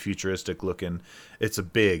wavy and futuristic looking. It's a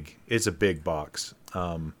big box.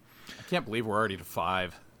 I can't believe we're already to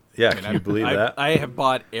 5. Yeah, can you believe that? I have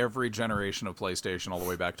bought every generation of PlayStation all the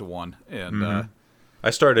way back to 1, and I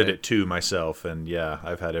started at 2 myself, and yeah,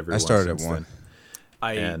 I've had every. I started at 1.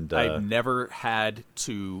 I've never had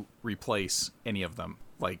to replace any of them.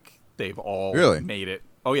 Like they've all made it.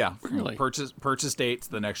 Oh yeah, really? Purchase date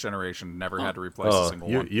to the next generation. Never had to replace a single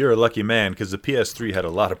one. You're a lucky man because the PS3 had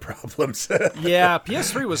a lot of problems. Yeah,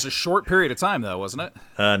 PS3 was a short period of time though, wasn't it?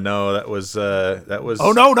 No, that was.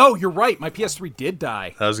 Oh no, you're right. My PS3 did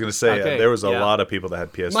die. I was going to say there was a lot of people that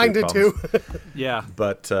had PS3. Mine did too. Yeah,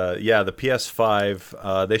 but the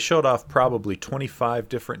PS5 they showed off probably 25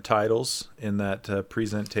 different titles in that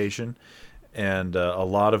presentation. And a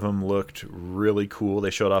lot of them looked really cool. They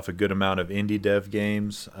showed off a good amount of indie dev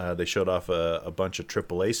games. They showed off a bunch of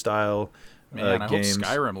AAA style Man, I games. hope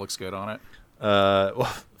Skyrim looks good on it.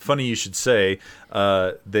 Well, funny you should say.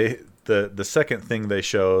 The second thing they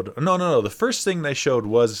showed. No. The first thing they showed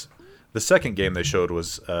was the second game they showed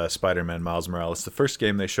was Spider-Man Miles Morales. The first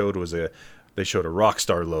game they showed was they showed a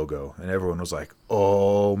Rockstar logo, and everyone was like,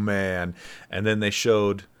 "Oh man!" And then they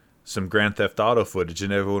showed some Grand Theft Auto footage,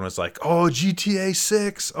 and everyone was like, "Oh, GTA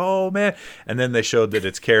 6, oh man!" And then they showed that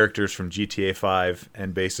it's characters from GTA 5,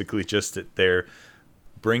 and basically just that they're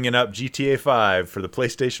bringing up GTA 5 for the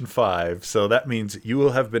PlayStation 5. So that means you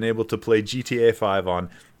will have been able to play GTA 5 on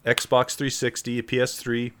Xbox 360,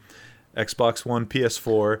 PS3, Xbox One,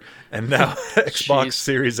 PS4, and now Xbox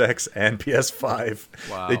Series X and PS5.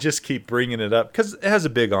 Wow. They just keep bringing it up because it has a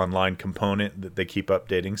big online component that they keep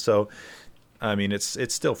updating. So I mean, it's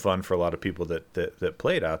still fun for a lot of people that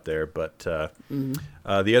played out there. But the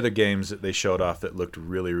other games that they showed off that looked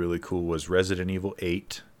really, really cool was Resident Evil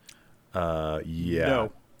 8.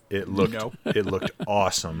 No. It looked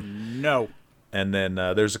awesome. No. And then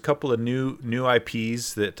there's a couple of new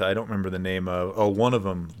IPs that I don't remember the name of. Oh, one of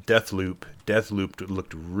them, Deathloop. Deathloop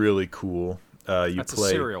looked really cool. That's a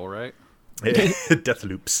cereal, right?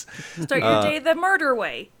 Deathloops. Start your day the murder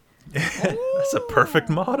way. That's a perfect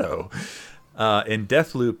motto. In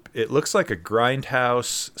Deathloop, it looks like a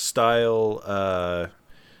Grindhouse style,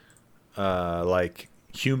 like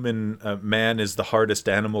human man is the hardest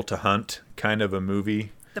animal to hunt kind of a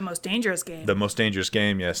movie. The most dangerous game. The most dangerous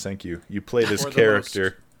game, yes, thank you. You play this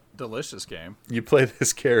character. Delicious game. You play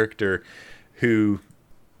this character who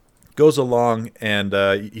goes along and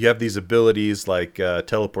you have these abilities like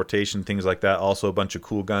teleportation, things like that, also a bunch of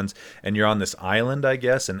cool guns, and you're on this island, I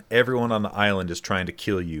guess, and everyone on the island is trying to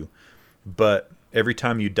kill you. But every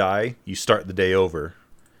time you die, you start the day over.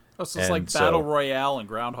 Oh, so it's like Battle Royale and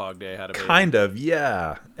Groundhog Day had a bit. Kind of,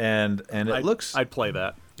 yeah. And it looks... I'd play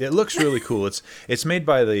that. It looks really cool. It's made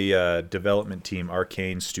by the development team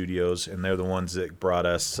Arcane Studios, and they're the ones that brought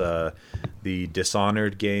us the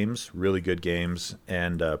Dishonored games, really good games,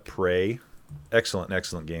 and Prey.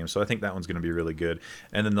 Excellent games. So I think that one's going to be really good.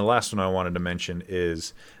 And then the last one I wanted to mention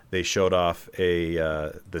is they showed off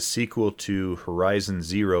the sequel to Horizon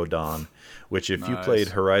Zero Dawn, which if you played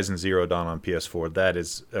Horizon Zero Dawn on PS4, that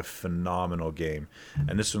is a phenomenal game.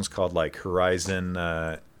 And this one's called like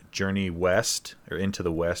Horizon Journey West or Into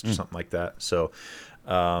the West or something like that. So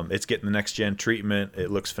It's getting the next gen treatment.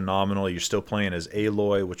 It looks phenomenal. You're still playing as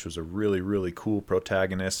Aloy, which was a really, really cool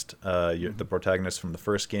protagonist. The protagonist from the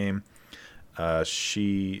first game.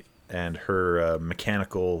 She and her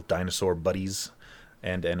mechanical dinosaur buddies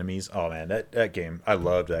and enemies. Oh man, that game, I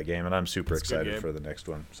loved that game, and I'm super excited for the next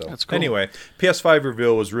one. So That's cool. Anyway, PS5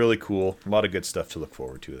 reveal was really cool. A lot of good stuff to look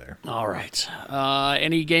forward to there. All right.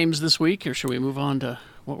 Any games this week, or should we move on to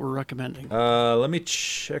what we're recommending? Let me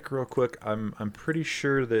check real quick. I'm pretty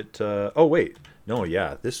sure that. Oh wait, no,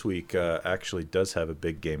 yeah, this week actually does have a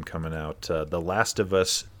big game coming out. The Last of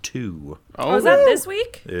Us 2. Oh, is that this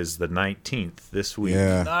week? Is the 19th this week.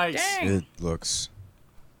 Yeah. Nice. Dang. It looks.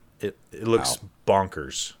 It looks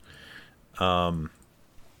bonkers.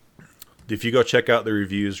 If you go check out the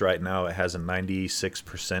reviews right now, it has a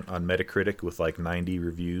 96% on Metacritic with like 90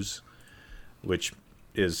 reviews, which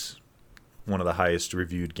is one of the highest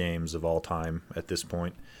reviewed games of all time at this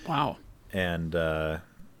point. Wow. And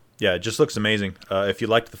yeah, it just looks amazing. If you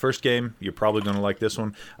liked the first game, you're probably going to like this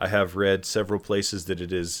one. I have read several places that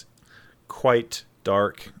it is quite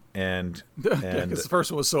dark and because the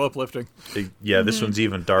first one was so uplifting. Yeah, this one's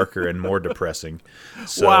even darker and more depressing.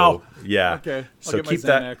 So, Wow. Yeah. Okay. I'll So get my keep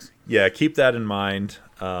that. Xanax. Yeah, keep that in mind.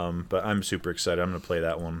 But I'm super excited. I'm going to play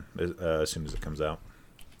that one as soon as it comes out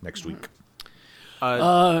next week.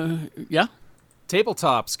 Yeah.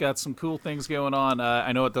 Tabletop's got some cool things going on.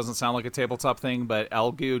 I know it doesn't sound like a tabletop thing, but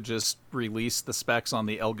Elgu just released the specs on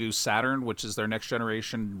the Elgu Saturn, which is their next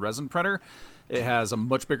generation resin printer. It has a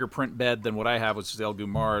much bigger print bed than what I have, which is the Elgu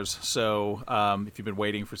Mars. So if you've been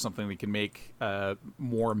waiting for something that can make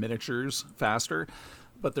more miniatures faster,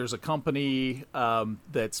 but there's a company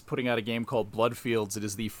that's putting out a game called Bloodfields. It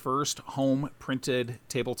is the first home printed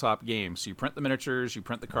tabletop game. So you print the miniatures, you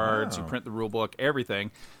print the cards, you print the rule book,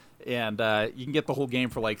 everything. And you can get the whole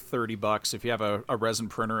game for like $30 if you have a resin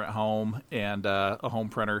printer at home and a home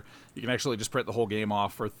printer. You can actually just print the whole game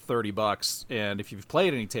off for $30. And if you've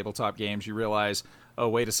played any tabletop games, you realize, oh,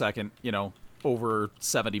 wait a second, over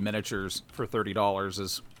 70 miniatures for $30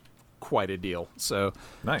 is quite a deal. So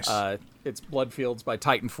Nice. It's Bloodfields by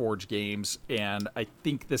Titan Forge Games, and I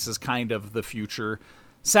think this is kind of the future.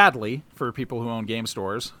 Sadly, for people who own game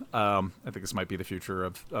stores, I think this might be the future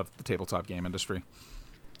of the tabletop game industry.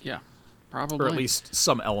 Yeah, probably. Or at least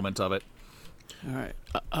some element of it. All right.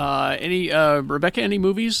 Any Rebecca? Any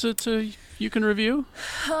movies that you can review?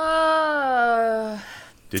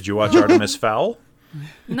 Did you watch Artemis Fowl?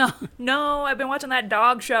 No. I've been watching that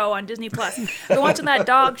dog show on Disney Plus. I've been watching that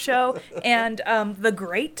dog show and The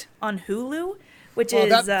Great on Hulu, which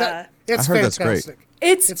is it's I heard fantastic. that's great.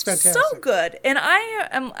 It's fantastic. so good, and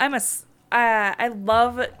I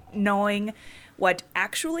love knowing what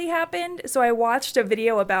actually happened. So I watched a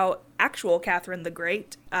video about actual Catherine the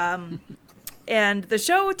Great. And the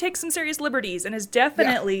show takes some serious liberties and is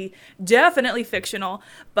definitely fictional,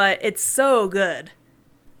 but it's so good.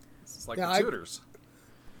 It's like the Tudors.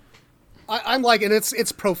 I'm like, and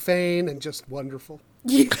it's profane and just wonderful.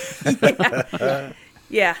 Yeah.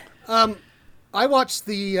 I watched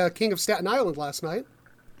the King of Staten Island last night.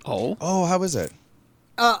 Oh, how was it?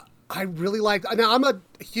 I really liked. Now I'm a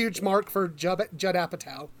huge mark for Judd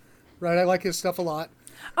Apatow, right? I like his stuff a lot.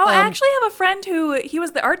 Oh, I actually have a friend he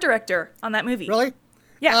was the art director on that movie. Really?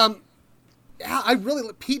 Yeah. Yeah,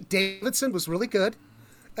 Pete Davidson was really good.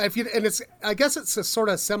 I guess it's a sort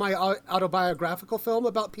of semi-autobiographical film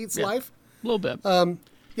about Pete's life. A little bit.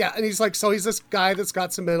 Yeah, and he's this guy that's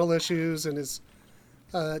got some mental issues, and his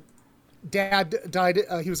dad died.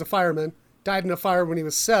 He was a fireman, died in a fire when he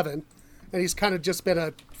was 7, and he's kind of just been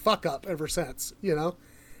a fuck up ever since,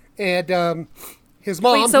 And his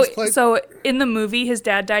mom. Wait, so in the movie, his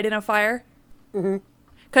dad died in a fire? Mm-hmm.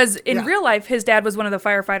 Because in real life, his dad was one of the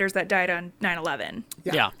firefighters that died on 9/11.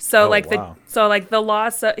 Yeah. So the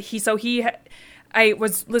loss. I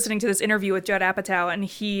was listening to this interview with Judd Apatow, and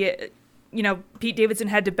Pete Davidson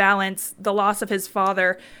had to balance the loss of his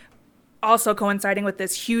father, also coinciding with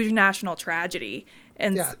this huge national tragedy,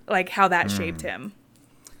 and how that shaped him.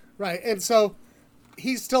 Right, and so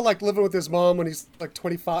he's still living with his mom when he's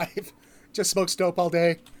 25, just smokes dope all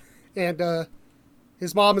day, and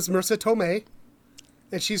his mom is Marissa Tomei.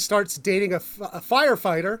 And she starts dating a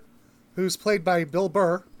firefighter who's played by Bill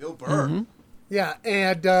Burr. Bill Burr. Mm-hmm. Yeah,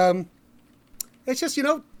 and it's just,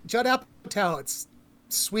 Judd Apatow. It's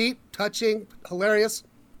sweet, touching, hilarious,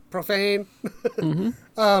 profane.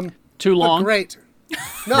 Mm-hmm. Too long? Great.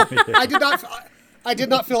 No, I did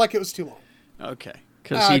not feel like it was too long. Okay,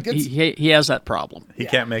 because he has that problem. He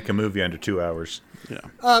can't make a movie under 2 hours. Yeah.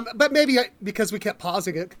 But maybe because we kept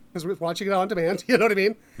pausing it because we were watching it on demand. You know what I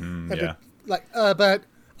mean? Yeah. But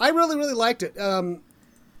I really, really liked it.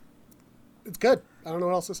 It's good. I don't know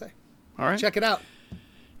what else to say. All right. Check it out.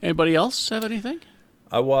 Anybody else have anything?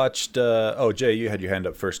 I watched. Jay, you had your hand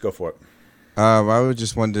up first. Go for it. I would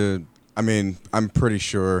just want to. I mean, I'm pretty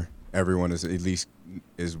sure everyone is at least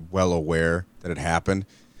is well aware that it happened.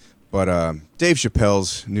 But Dave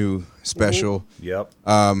Chappelle's new special. Yep.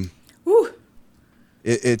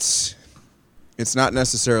 It's not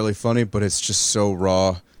necessarily funny, but it's just so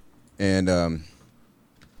raw, and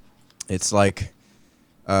it's like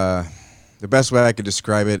the best way I could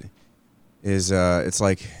describe it is it's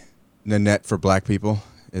like Nanette for black people.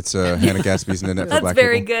 It's Hannah Gadsby's Nanette for black people. That's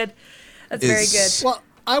very good. That's very good. Well,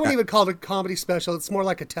 I wouldn't even call it a comedy special. It's more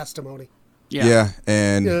like a testimony. Yeah,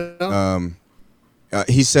 and Yeah.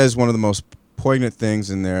 He says one of the most poignant things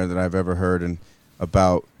in there that I've ever heard, and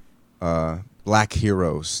about black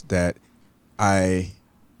heroes that I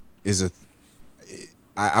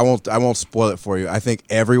won't spoil it for you. I think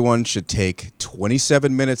everyone should take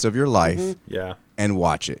 27 minutes of your life and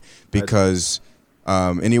watch it, because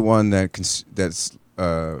anyone that's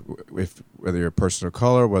whether you're a person of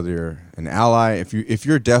color, whether you're an ally, if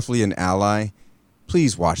you're definitely an ally,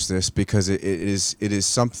 please watch this, because it is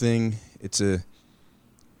something. It's a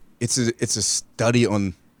study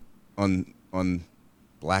on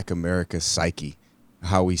Black America's psyche,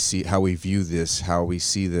 how we view this, how we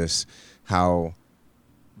see this, how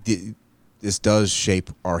this does shape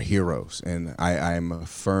our heroes. And I'm a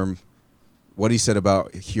firm. What he said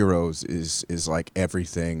about heroes is like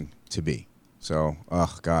everything to me. So,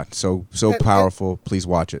 oh God, so powerful. Please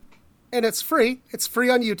watch it. And it's free. It's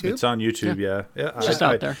free on YouTube. It's on YouTube, yeah. Just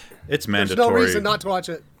out there. It's There's mandatory. no reason not to watch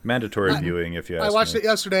it. Mandatory viewing, if you ask me. I watched it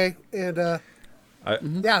yesterday, and I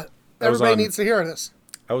was everybody on- needs to hear this.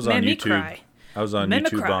 I was on Made me YouTube. cry. I was on Made me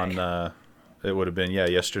YouTube cry. on it would have been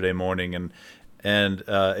yesterday morning, and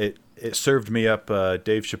it served me up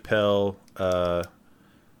Dave Chappelle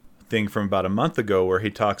thing from about a month ago where he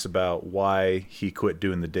talks about why he quit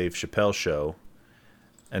doing the Dave Chappelle show,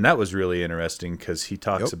 and that was really interesting because he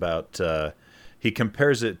talks about he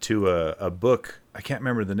compares it to a book. I can't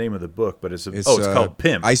remember the name of the book, but it's called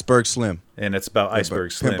Pimp. Iceberg Slim. And it's about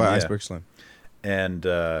Iceberg Slim. Pimp by yeah. Iceberg Slim. And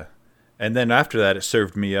then after that, it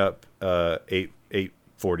served me up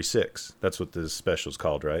 8:46. That's what the special's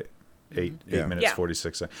called, right? 8 minutes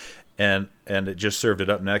 46. And it just served it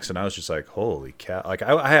up next, and I was just like, holy cow! Like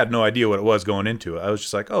I had no idea what it was going into it. I was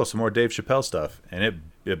just like, oh, some more Dave Chappelle stuff, and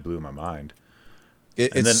it blew my mind.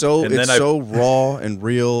 It's so raw and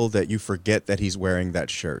real that you forget that he's wearing that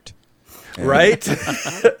shirt. And Right?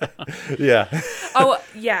 Yeah. Oh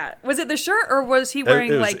yeah, was it the shirt or was he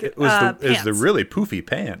wearing it was pants? the really poofy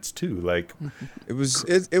pants too. Like it was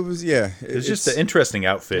It's just an interesting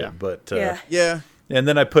outfit, but yeah. And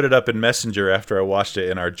then I put it up in Messenger after I watched it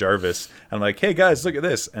in our Jarvis. I'm like, hey guys, look at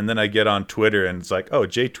this. And then I get on Twitter and it's like, oh,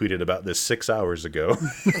 Jay tweeted about this 6 hours ago.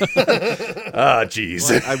 Jeez.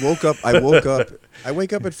 Well, I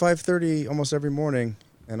wake up at 5:30 almost every morning,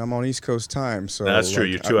 and I'm on East Coast time. So That's true.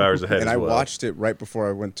 You're 2 hours ahead And as I well. watched it right before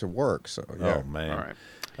I went to work. So yeah. Oh man. All right.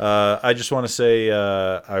 I just want to say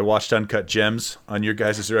I watched Uncut Gems on your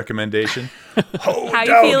guys' recommendation. Oh, How you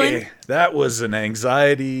doggy. feeling? That was an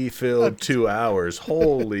anxiety-filled 2 hours.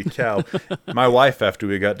 Holy cow! My wife, after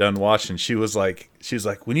we got done watching, she was like,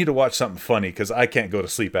 we need to watch something funny because I can't go to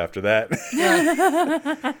sleep after that.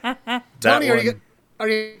 Tony, are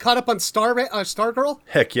you caught up on Stargirl?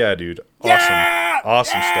 Heck yeah, dude!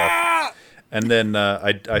 Awesome stuff. And then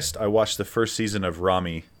I watched the first season of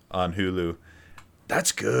Rami on Hulu.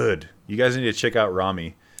 That's good. You guys need to check out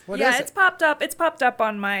Rami. It's popped up. It's popped up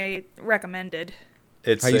on my recommended.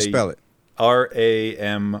 It's How you spell it? Ramy.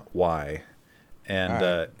 And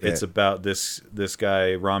All right. it's about this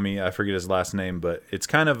guy, Rami. I forget his last name, but it's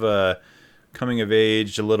kind of a coming of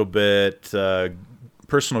age, a little bit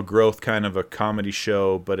personal growth, kind of a comedy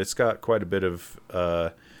show, but it's got quite a bit of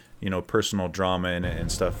personal drama in it and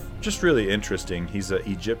stuff. Just really interesting. He's an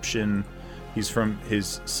Egyptian. He's from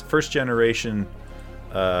his first generation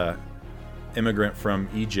immigrant from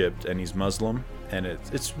Egypt, and he's Muslim, and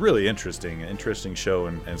it's really interesting show,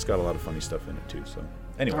 and it's got a lot of funny stuff in it too. So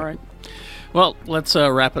anyway, All right. Well, let's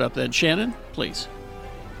wrap it up then. Shannon, please.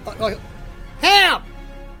 Ham!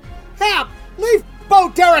 Leave Bo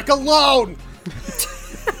Derek alone!